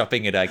 and it's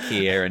shopping at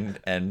IKEA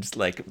and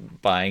like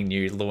buying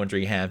new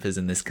laundry hampers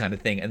and this kind of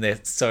thing, and they're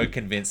so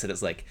convinced that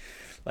it's like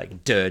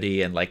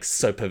dirty and like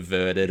so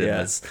perverted, and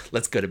Yeah.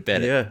 let's go to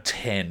bed Yeah. at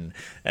 10,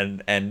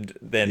 and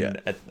then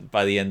Yeah.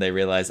 by the end they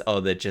realize, oh,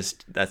 that's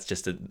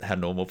just how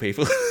normal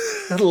people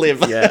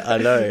live. Yeah, I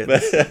know.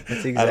 But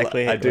That's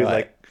exactly I do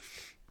right.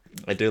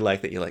 I do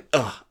like that you're like,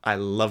 oh, I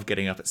love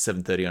getting up at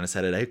 7:30 on a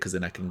Saturday because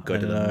then I can go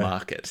to the know.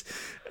 market,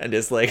 and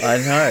it's like, I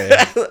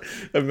know.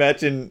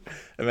 imagine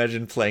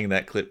playing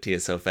that clip to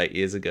yourself 8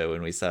 years ago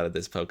when we started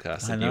this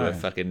podcast, I and you were know.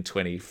 fucking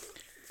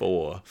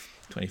 24,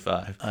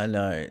 25. I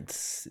know.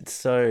 It's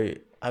so.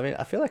 I mean,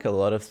 I feel like a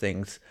lot of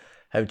things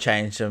have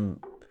changed.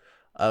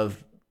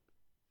 Of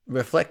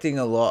reflecting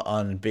a lot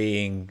on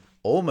being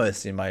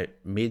almost in my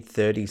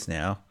mid-30s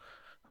now,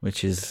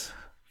 which is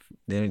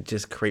then it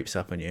just creeps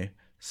up on you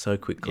so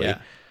quickly. Yeah.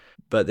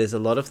 But there's a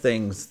lot of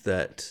things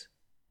that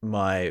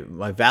my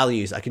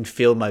values. I can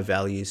feel my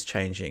values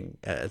changing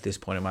at this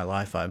point in my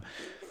life. I'm,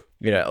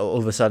 all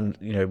of a sudden,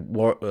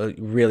 more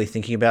really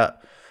thinking about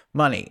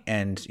money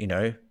and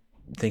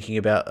thinking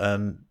about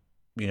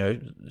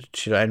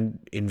should I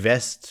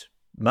invest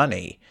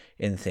money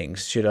in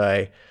things? Should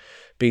I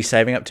be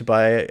saving up to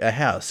buy a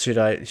house? Should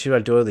I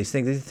do all these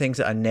things? These are things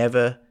that I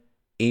never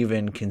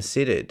even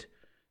considered,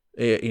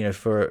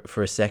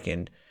 for a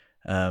second,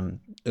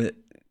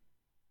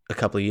 a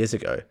couple of years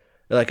ago.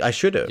 Like I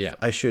should have. Yeah.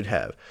 I should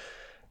have.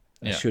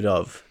 I Yeah. should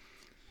have.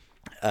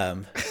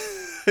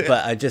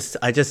 But I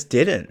just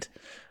didn't.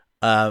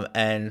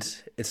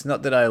 And it's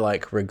not that I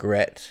like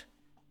regret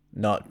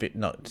not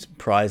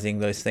prizing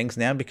those things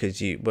now, because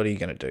what are you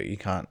going to do? You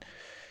can't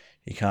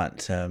you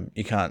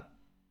can't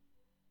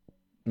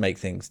make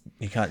things,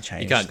 you can't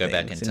change You can't go things,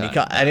 back in and time. you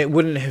can't, No. and it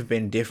wouldn't have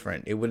been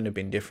different. It wouldn't have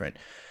been different.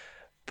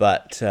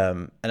 But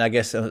and I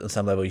guess on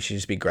some level, you should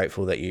just be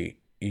grateful that you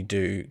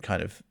do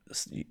kind of,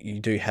 you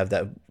do have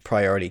that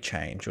priority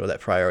change or that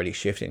priority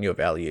shift in your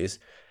values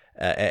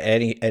at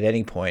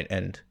any point,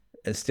 and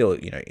still,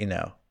 you know, in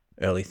our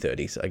early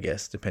 30s, I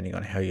guess, depending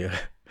on how you're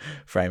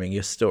framing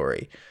your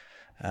story.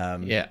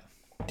 Yeah.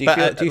 Do you But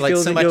feel do you like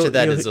feel so that much of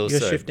that is you're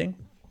also shifting?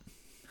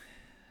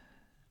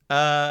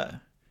 uh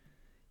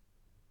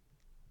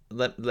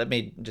let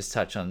me just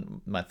touch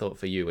on my thought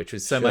for you, which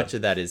was so Sure. much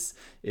of that is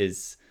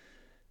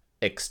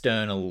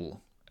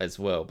external as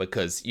well,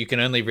 because you can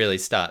only really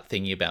start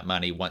thinking about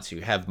money once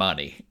you have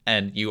money,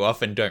 and you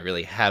often don't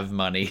really have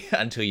money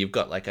until you've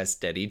got like a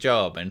steady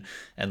job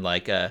and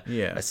like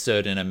Yeah. a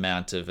certain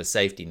amount of a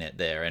safety net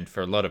there. And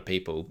for a lot of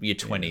people, your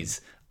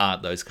 20s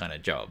aren't those kind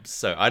of jobs,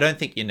 so I don't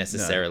think you're No.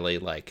 necessarily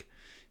like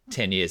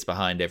 10 years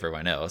behind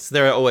everyone else.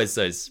 There are always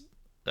those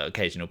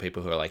occasional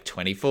people who are like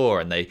 24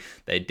 and they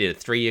did a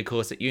 3-year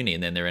course at uni,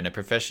 and then they're in a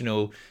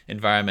professional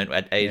environment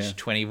at age Yeah.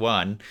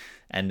 21,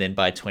 and then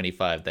by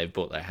 25 they've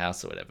bought their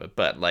house or whatever.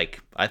 But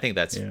like I think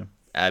that's Yeah.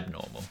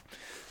 abnormal.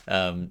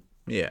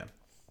 Yeah.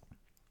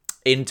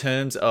 In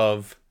terms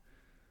of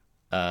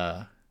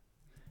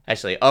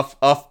actually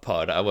off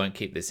pod, I won't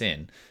keep this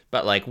in,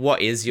 but like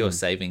what is your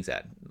savings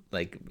at?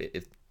 Like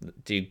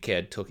do you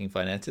care talking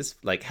finances?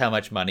 Like how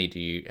much money do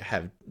you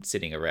have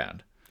sitting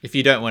around? If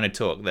you don't want to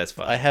talk, that's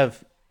fine.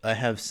 I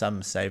have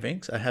some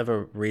savings. I have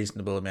a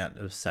reasonable amount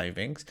of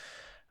savings.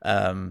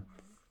 Um,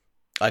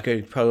 I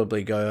could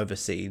probably go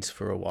overseas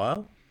for a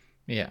while.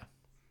 Yeah.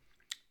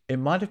 It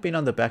might have been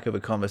on the back of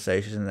a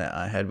conversation that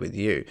I had with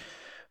you,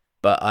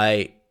 but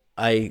I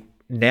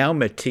now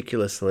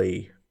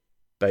meticulously,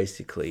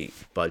 basically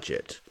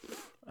budget.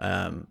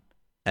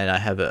 And I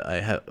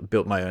have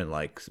built my own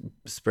like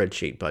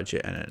spreadsheet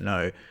budget, and I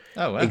know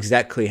Oh wow.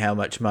 exactly how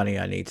much money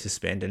I need to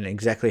spend, and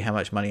exactly how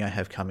much money I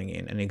have coming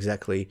in, and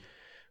exactly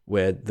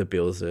where the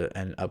bills are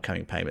and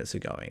upcoming payments are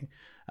going.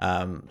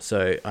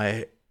 So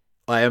I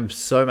am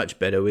so much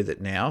better with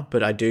it now,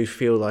 but I do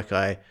feel like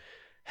I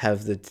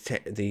have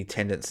the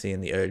tendency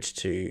and the urge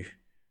to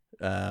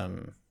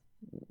um,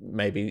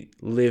 maybe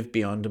live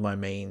beyond my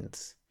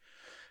means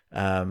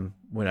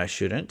when I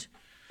shouldn't.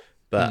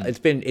 But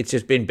it's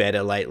just been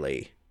better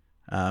lately,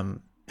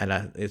 and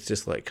it's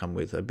just like come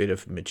with a bit of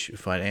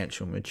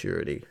financial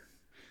maturity.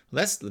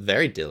 Well, that's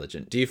very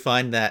diligent. Do you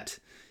find that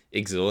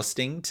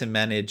exhausting to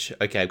manage?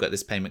 Okay, I've got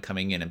this payment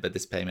coming in, but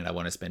this payment I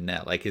want to spend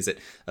now. Like, is it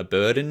a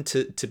burden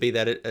to be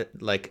that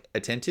like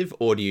attentive,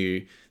 or do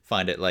you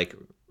find it like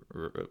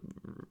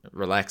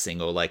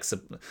relaxing or like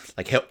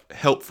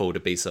helpful to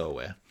be so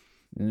aware?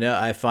 No,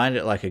 I find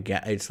it like a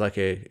game. It's like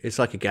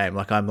a game.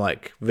 Like I'm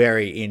like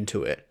very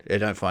into it. I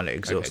don't find it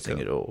exhausting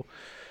cool. at all.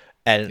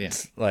 And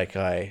it's like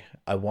I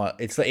want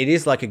it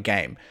is like a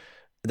game.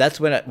 That's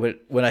when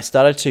I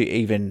started to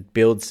even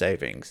build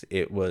savings.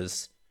 It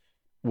was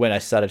when I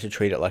started to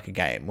treat it like a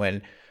game.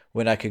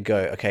 When I could go,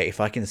 okay, if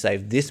I can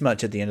save this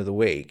much at the end of the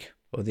week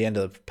or the end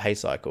of the pay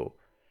cycle,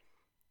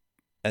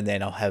 and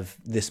then I'll have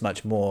this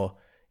much more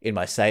in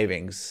my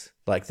savings.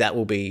 Like that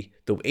will be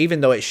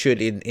even though it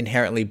should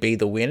inherently be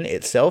the win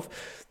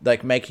itself,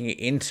 like making it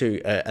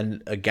into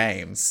a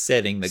game,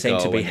 Setting the seemed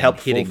goal to be and then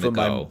helpful hitting the for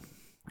my goal.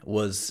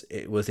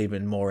 it was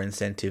even more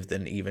incentive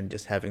than even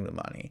just having the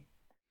money.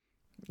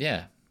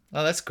 Yeah.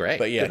 Oh, that's great.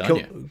 But yeah, Good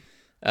on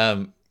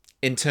you.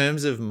 In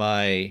terms of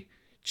my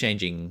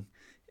changing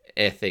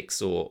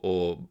ethics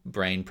or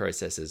brain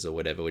processes or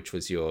whatever, which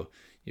was your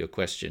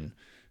question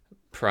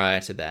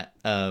prior to that,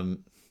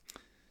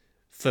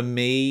 for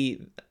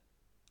me,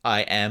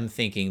 I am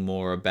thinking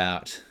more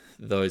about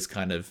those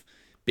kind of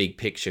big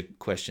picture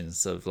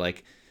questions of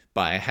like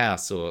buy a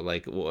house or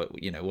like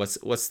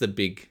what's the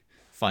big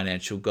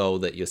financial goal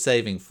that you're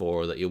saving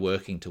for or that you're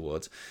working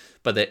towards.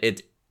 But that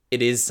it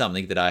is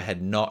something that I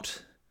had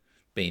not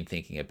been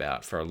thinking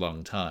about for a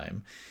long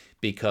time,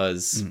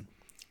 because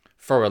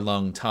for a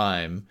long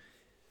time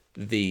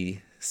the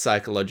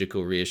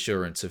psychological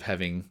reassurance of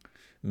having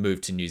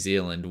moved to New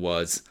Zealand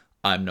was,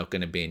 I'm not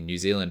going to be in New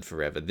Zealand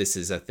forever. This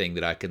is a thing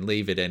that I can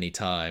leave at any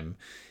time.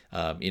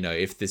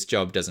 If this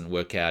job doesn't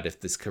work out, if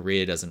this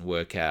career doesn't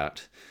work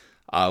out,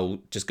 I'll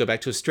just go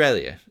back to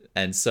Australia.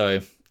 And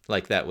so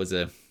like that was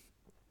a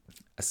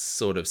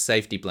sort of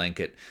safety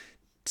blanket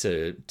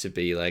to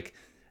be like,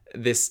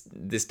 this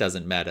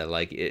doesn't matter.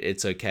 Like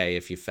it's okay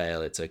if you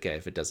fail. It's okay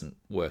if it doesn't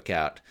work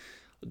out.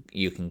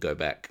 You can go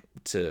back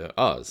to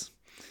Oz.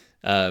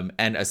 And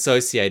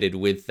associated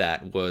with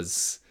that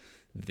was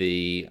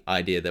the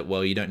idea that,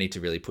 well, you don't need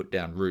to really put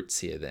down roots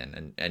here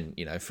then.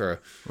 And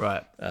for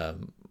Right.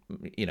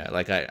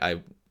 like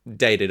I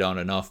dated on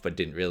and off, but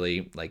didn't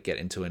really like get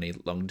into any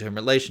long-term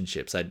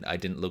relationships. I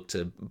didn't look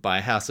to buy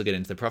a house or get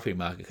into the property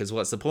market, because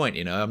what's the point?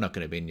 I'm not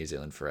going to be in New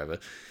Zealand forever.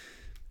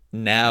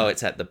 Now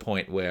it's at the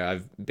point where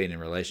I've been in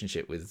a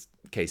relationship with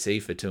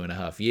KC for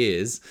 2.5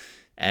 years,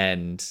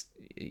 and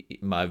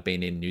I've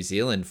been in New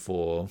Zealand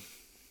for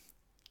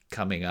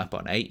coming up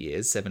on 8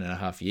 years,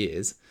 7.5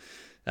 years.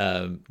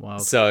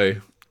 Wild. So,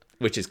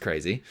 which is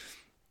crazy.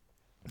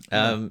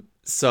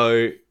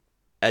 So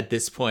at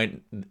this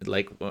point,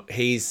 like,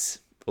 he's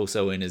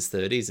also in his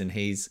 30s, and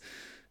he's,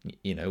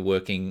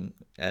 working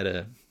at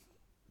a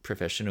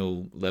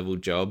professional level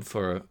job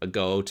for a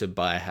goal to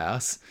buy a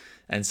house.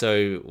 And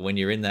so when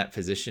you're in that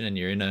position and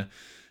you're in a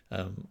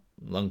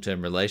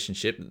long-term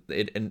relationship,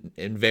 it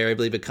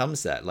invariably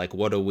becomes that, like,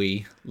 what are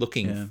we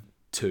looking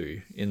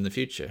to in the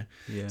future?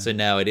 So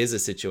now it is a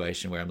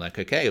situation where I'm like,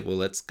 okay, well,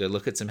 let's go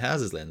look at some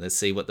houses then. Let's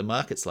see what the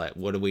market's like.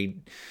 What do we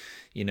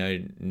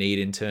need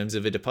in terms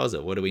of a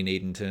deposit? What do we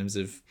need in terms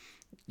of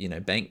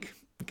bank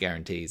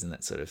guarantees and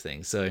that sort of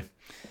thing? So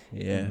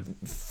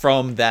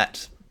from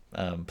that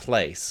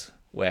place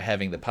where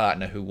having the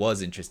partner who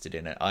was interested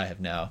in it, I have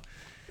now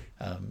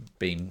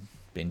been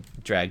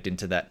dragged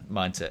into that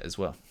mindset as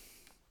well.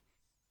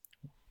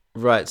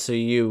 Right, so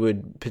you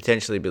would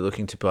potentially be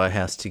looking to buy a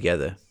house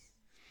together.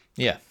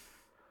 Yeah.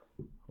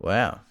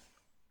 Wow.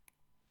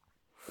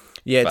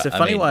 Yeah, it's a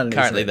funny one.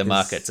 Currently, the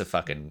market's a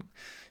fucking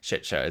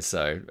shit show,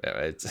 so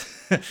it's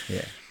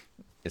yeah,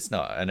 it's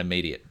not an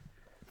immediate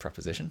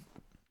proposition.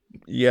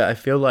 Yeah, I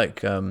feel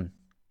like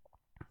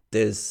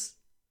there's,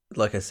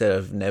 like I said,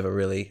 I've never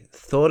really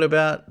thought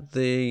about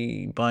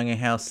the buying a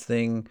house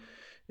thing,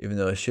 even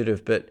though I should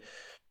have. But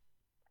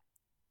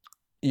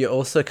you're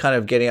also kind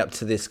of getting up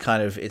to this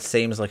kind of, it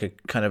seems like a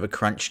kind of a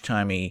crunch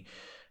timey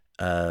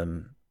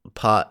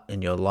part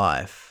in your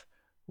life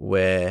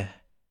where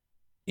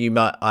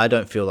I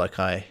don't feel like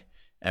I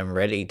am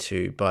ready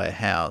to buy a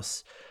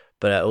house,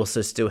 but I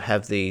also still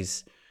have the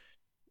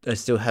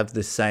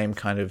same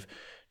kind of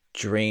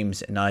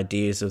dreams and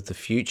ideas of the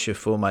future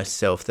for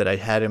myself that I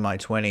had in my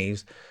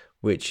 20s,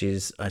 which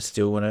is I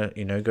still want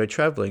to, go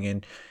traveling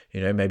and,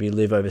 maybe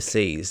live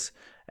overseas.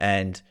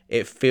 And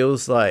it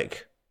feels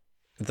like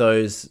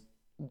those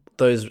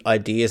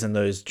ideas and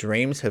those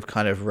dreams have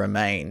kind of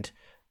remained,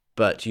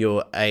 but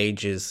your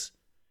age is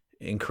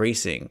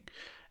increasing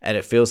and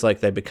it feels like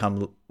they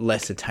become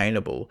less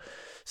attainable.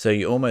 So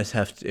you almost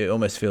it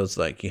almost feels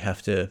like you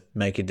have to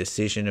make a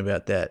decision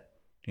about that,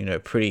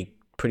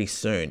 pretty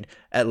soon,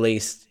 at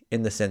least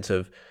in the sense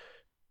of,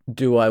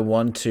 do I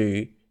want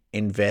to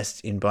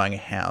invest in buying a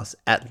house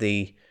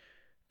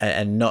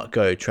and not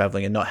go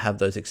traveling and not have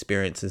those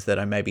experiences that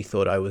I maybe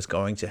thought I was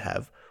going to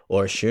have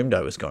or assumed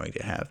I was going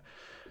to have?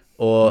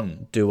 Or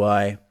do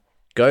I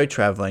go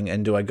traveling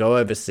and do I go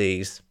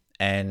overseas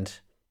and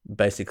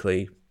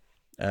basically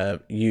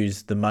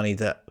use the money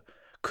that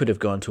could have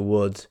gone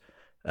towards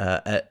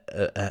an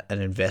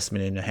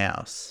investment in a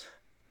house?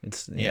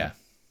 Yeah.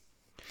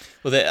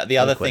 Well, the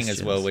other thing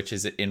as well, which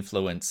is it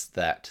influenced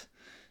that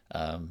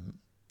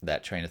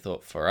train of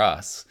thought for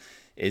us,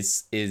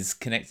 is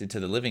connected to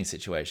the living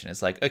situation.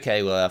 It's like,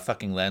 okay, well, our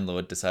fucking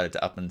landlord decided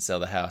to up and sell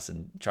the house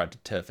and tried to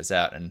turf us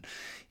out, and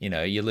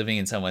you're living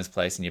in someone's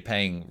place and you're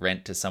paying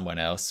rent to someone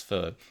else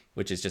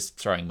which is just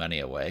throwing money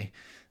away,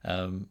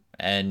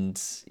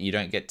 and you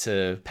don't get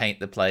to paint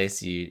the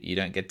place, you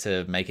don't get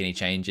to make any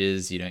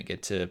changes, you don't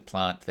get to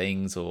plant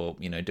things or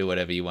do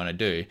whatever you want to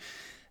do.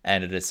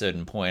 And at a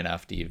certain point,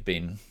 after you've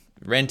been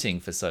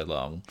renting for so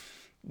long,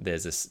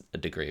 there's a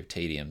degree of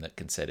tedium that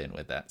can set in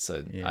with that.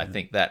 So I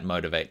think that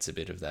motivates a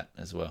bit of that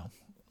as well.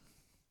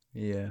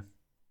 Yeah.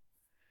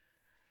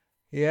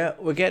 Yeah,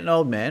 we're getting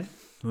old, man.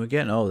 We're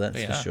getting old,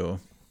 that's for sure.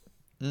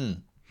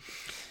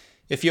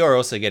 If you're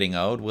also getting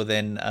old, well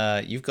then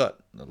you've got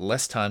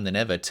less time than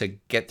ever to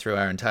get through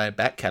our entire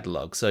back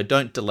catalogue. So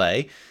don't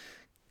delay.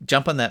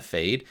 Jump on that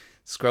feed.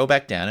 Scroll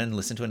back down and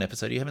listen to an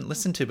episode you haven't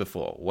listened to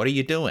before. What are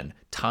you doing?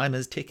 Time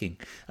is ticking.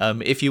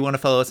 If you want to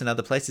follow us in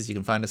other places, you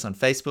can find us on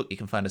Facebook. You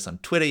can find us on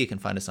Twitter. You can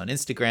find us on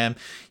Instagram.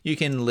 You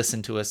can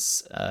listen to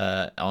us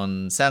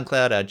on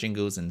SoundCloud, our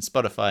jingles, and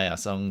Spotify, our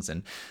songs.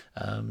 And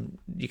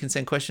you can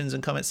send questions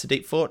and comments to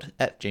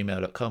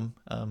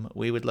deepfort@gmail.com.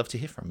 We would love to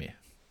hear from you.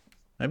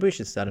 Maybe we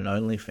should start an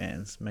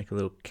OnlyFans. Make a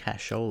little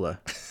cashola.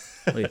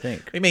 What do you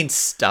think? We mean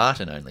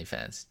start an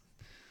OnlyFans.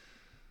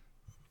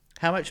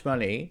 How much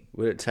money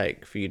would it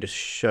take for you to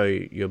show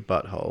your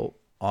butthole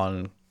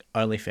on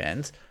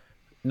OnlyFans?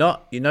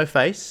 Not no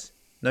face,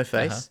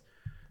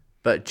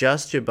 but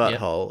just your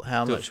butthole. Yep.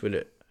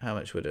 How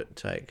much would it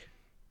take?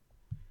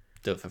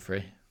 Do it for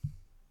free.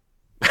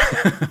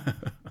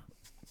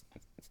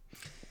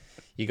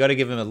 You got to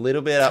give them a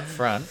little bit up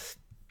front.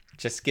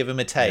 Just give them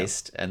a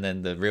taste, and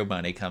then the real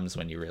money comes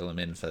when you reel them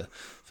in for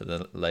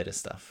the later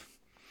stuff.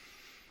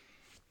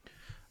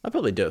 I'd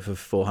probably do it for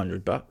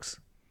 $400.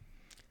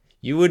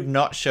 You would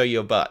not show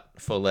your butt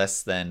for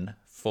less than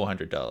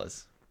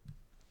 $400.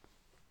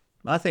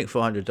 I think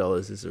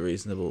 $400 is a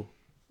reasonable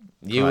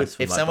price.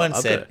 If someone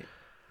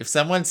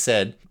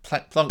said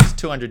plonks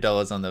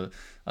 $200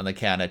 on the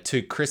counter,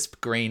 2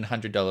 crisp green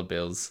 $100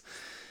 bills,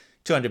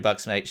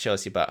 $200, mate, show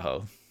us your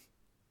butthole.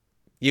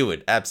 You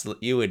would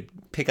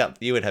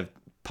have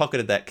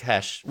pocketed that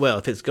cash. Well,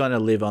 if it's going to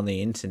live on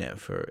the internet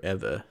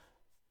forever,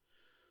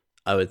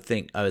 I would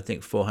think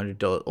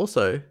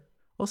 $400.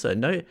 Also,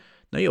 know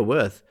your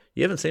worth.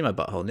 You haven't seen my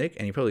butthole, Nick,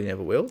 and you probably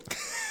never will.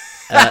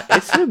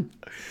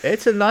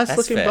 It's a nice That's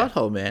looking fair.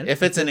 butthole, man.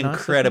 If it's an a nice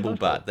incredible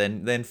looking butthole.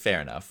 butt, then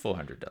fair enough,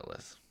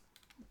 $400.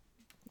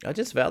 I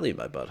just value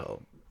my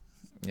butthole.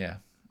 Yeah.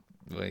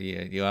 Well,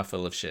 you are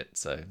full of shit,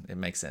 so it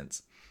makes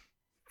sense.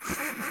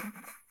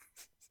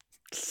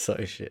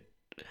 So shit.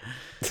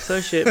 So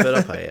shit, but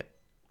I'll pay it.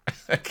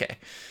 Okay.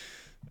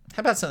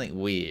 How about something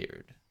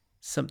weird?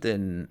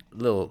 Something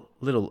little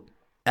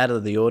out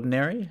of the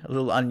ordinary, a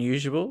little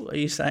unusual, are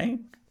you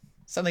saying?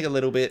 Something a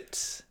little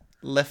bit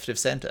left of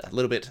center, a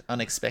little bit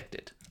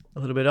unexpected. A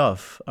little bit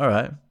off. All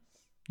right.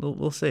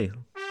 We'll see.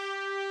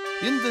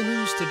 In the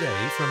news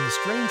today from the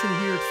Strange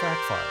and Weird Fact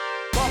File.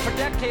 Well, for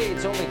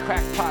decades, only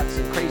crackpots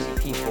and crazy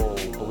people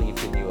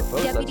believed in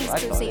UFOs. Deputies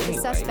That's to what I say thought the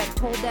anyway. suspect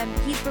told them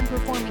he's been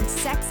performing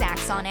sex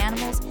acts on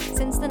animals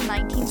since the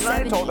Tonight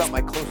I told 1970s. about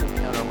my close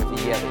encounter with the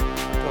Yeti.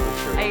 Total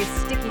truth. A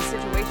sticky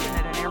situation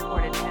at an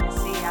airport in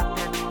Tennessee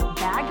after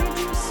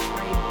baggage was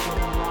sprayed with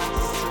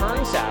rust.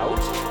 Turns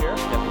out,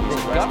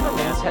 the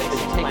governments had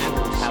been taking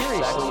them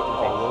seriously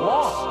all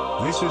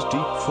along. This is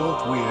Deep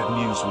Fault Weird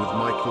News with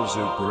Michael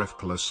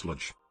Zubarevkala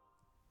Sludge.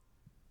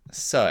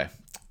 So,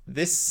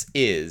 this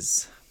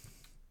is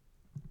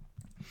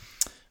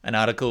an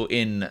article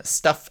in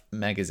Stuff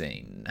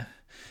magazine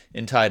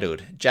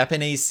entitled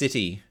Japanese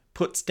City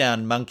Puts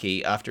Down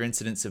Monkey After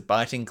Incidents of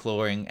Biting,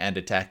 Clawing and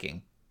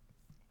Attacking.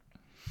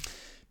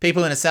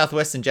 People in a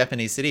southwestern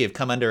Japanese city have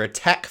come under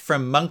attack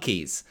from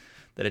monkeys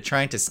that are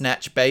trying to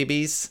snatch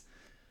babies,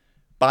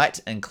 bite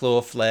and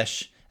claw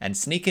flesh, and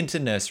sneak into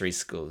nursery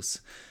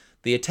schools.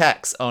 The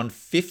attacks on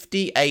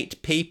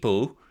 58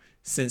 people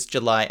since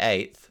July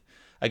 8th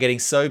are getting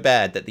so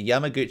bad that the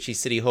Yamaguchi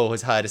City Hall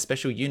has hired a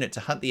special unit to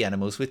hunt the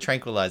animals with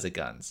tranquilizer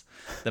guns.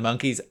 The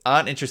monkeys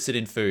aren't interested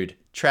in food.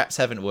 Traps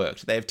haven't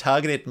worked. They have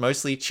targeted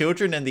mostly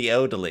children and the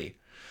elderly.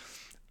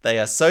 They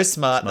are so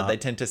smart that they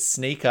tend to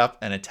sneak up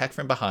and attack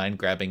from behind,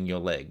 grabbing your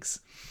legs.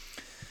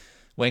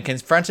 When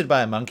confronted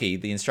by a monkey,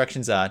 the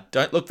instructions are,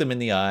 don't look them in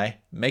the eye,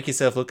 make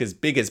yourself look as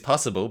big as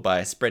possible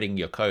by spreading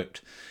your coat,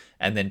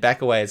 and then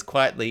back away as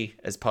quietly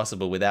as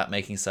possible without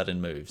making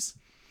sudden moves.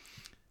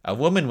 A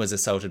woman was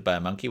assaulted by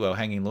a monkey while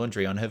hanging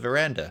laundry on her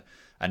veranda.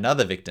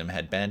 Another victim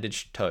had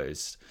bandaged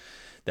toes.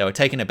 They were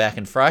taken aback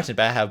and frightened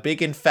by how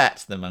big and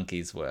fat the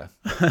monkeys were.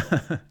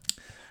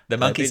 The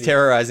monkeys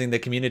terrorizing the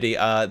community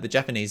are the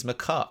Japanese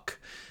macaque,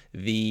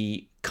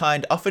 the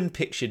kind often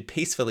pictured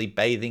peacefully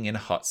bathing in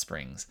hot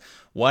springs.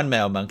 One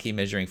male monkey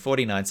measuring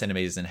 49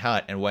 centimeters in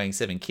height and weighing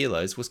 7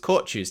 kilos was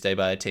caught Tuesday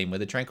by a team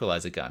with a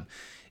tranquilizer gun.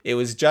 It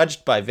was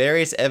judged by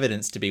various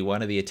evidence to be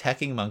one of the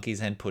attacking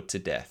monkeys and put to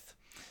death.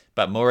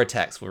 But more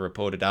attacks were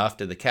reported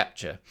after the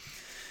capture.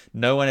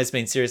 No one has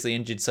been seriously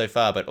injured so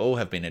far, but all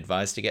have been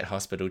advised to get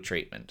hospital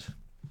treatment.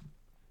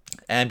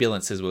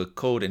 Ambulances were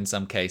called in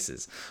some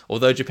cases.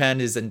 Although Japan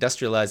is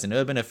industrialized and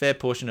urban, a fair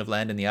portion of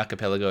land in the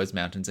archipelago is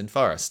mountains and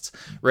forests.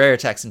 Rare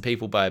attacks on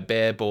people by a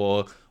bear,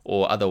 boar,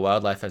 or other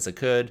wildlife has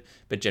occurred,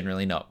 but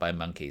generally not by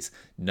monkeys.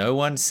 No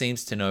one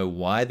seems to know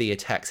why the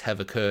attacks have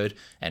occurred,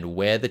 and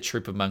where the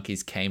troop of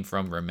monkeys came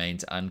from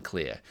remains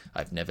unclear.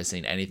 I've never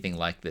seen anything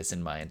like this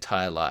in my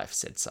entire life,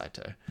 said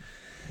Saito.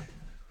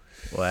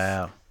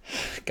 Wow.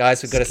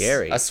 Guys, we've got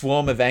Scary. a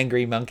swarm of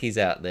angry monkeys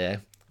out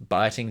there,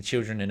 biting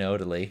children and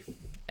elderly,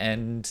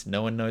 and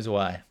no one knows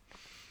why.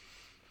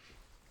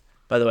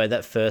 By the way,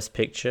 that first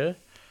picture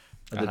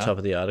at the top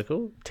of the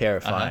article,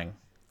 terrifying.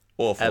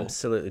 Awful.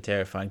 Absolutely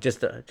terrifying.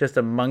 Just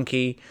a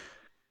monkey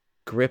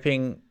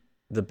gripping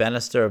the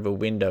banister of a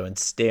window and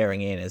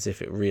staring in as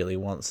if it really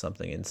wants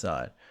something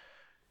inside.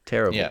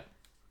 Terrible. Yeah.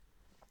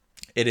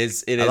 It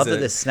is. I love that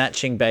they're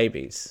snatching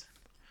babies.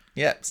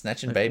 Yeah,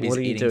 snatching babies, What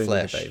are you eating doing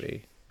flesh. with a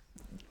baby?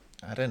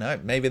 I don't know.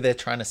 Maybe they're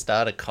trying to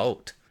start a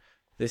cult.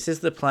 This is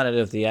the Planet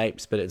of the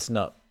Apes, but it's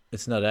not.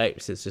 It's not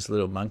apes. It's just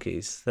little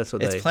monkeys. That's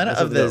what It's Planet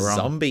that's of what they the got wrong.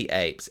 Zombie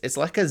Apes. It's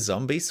like a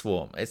zombie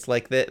swarm. It's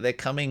like they're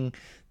coming.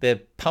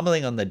 They're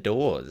pummeling on the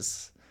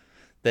doors.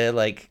 They're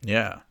like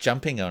Yeah.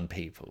 jumping on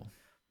people.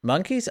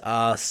 Monkeys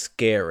are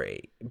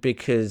scary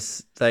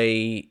because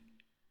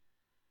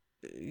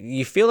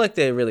you feel like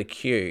they're really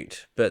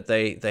cute, but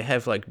they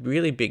have like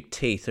really big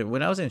teeth. And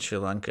when I was in Sri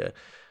Lanka,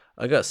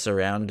 I got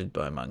surrounded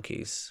by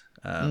monkeys.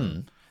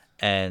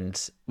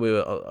 And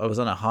I was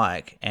on a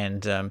hike,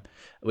 and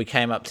we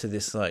came up to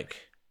this like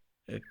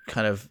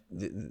kind of,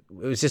 it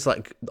was just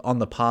like on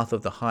the path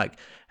of the hike,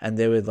 and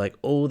there were like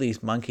all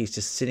these monkeys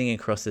just sitting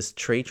across this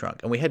tree trunk,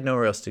 and we had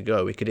nowhere else to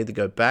go. We could either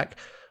go back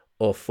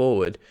or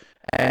forward,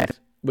 and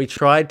we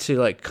tried to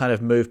like kind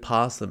of move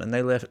past them, and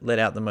they let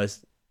out the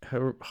most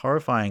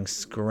horrifying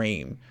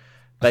scream,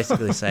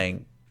 basically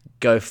saying,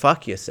 "Go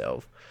fuck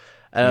yourself."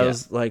 And I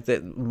was like,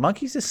 "That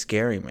monkeys are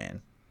scary,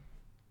 man.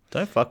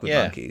 Don't fuck with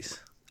monkeys."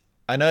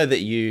 I know that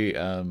you,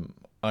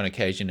 on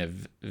occasion,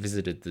 have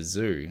visited the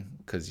zoo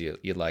because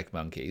you like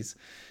monkeys.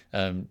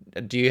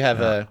 Do you have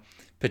a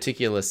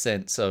particular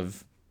sense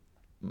of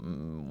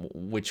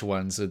which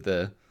ones are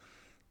the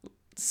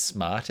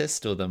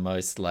smartest or the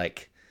most,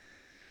 like,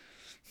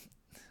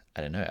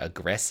 I don't know,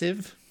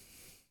 aggressive?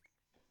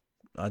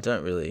 I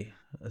don't really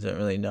I don't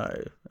really know.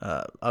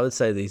 I would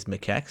say these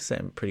macaques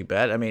sound pretty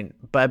bad. I mean,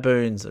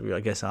 baboons, I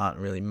guess, aren't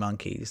really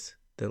monkeys.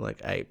 They're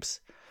like apes.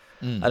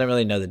 I don't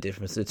really know the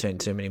difference between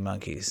too many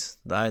monkeys.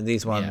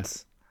 These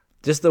ones,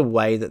 just the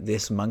way that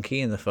this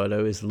monkey in the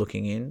photo is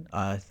looking in,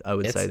 I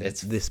would say that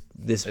this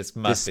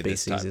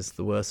species is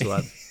the worst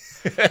one.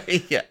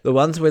 Yeah. The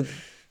ones with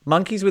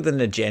monkeys with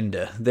an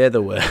agenda, they're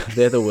the worst.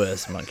 They're the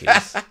worst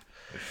monkeys.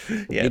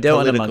 Yeah, You don't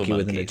want a political monkey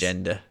with an monkeys.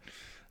 agenda.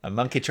 A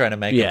monkey trying to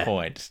make a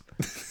point.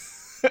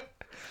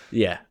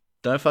 Yeah.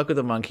 Don't fuck with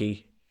a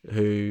monkey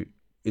who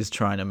is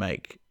trying to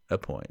make a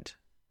point.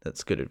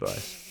 That's good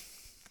advice.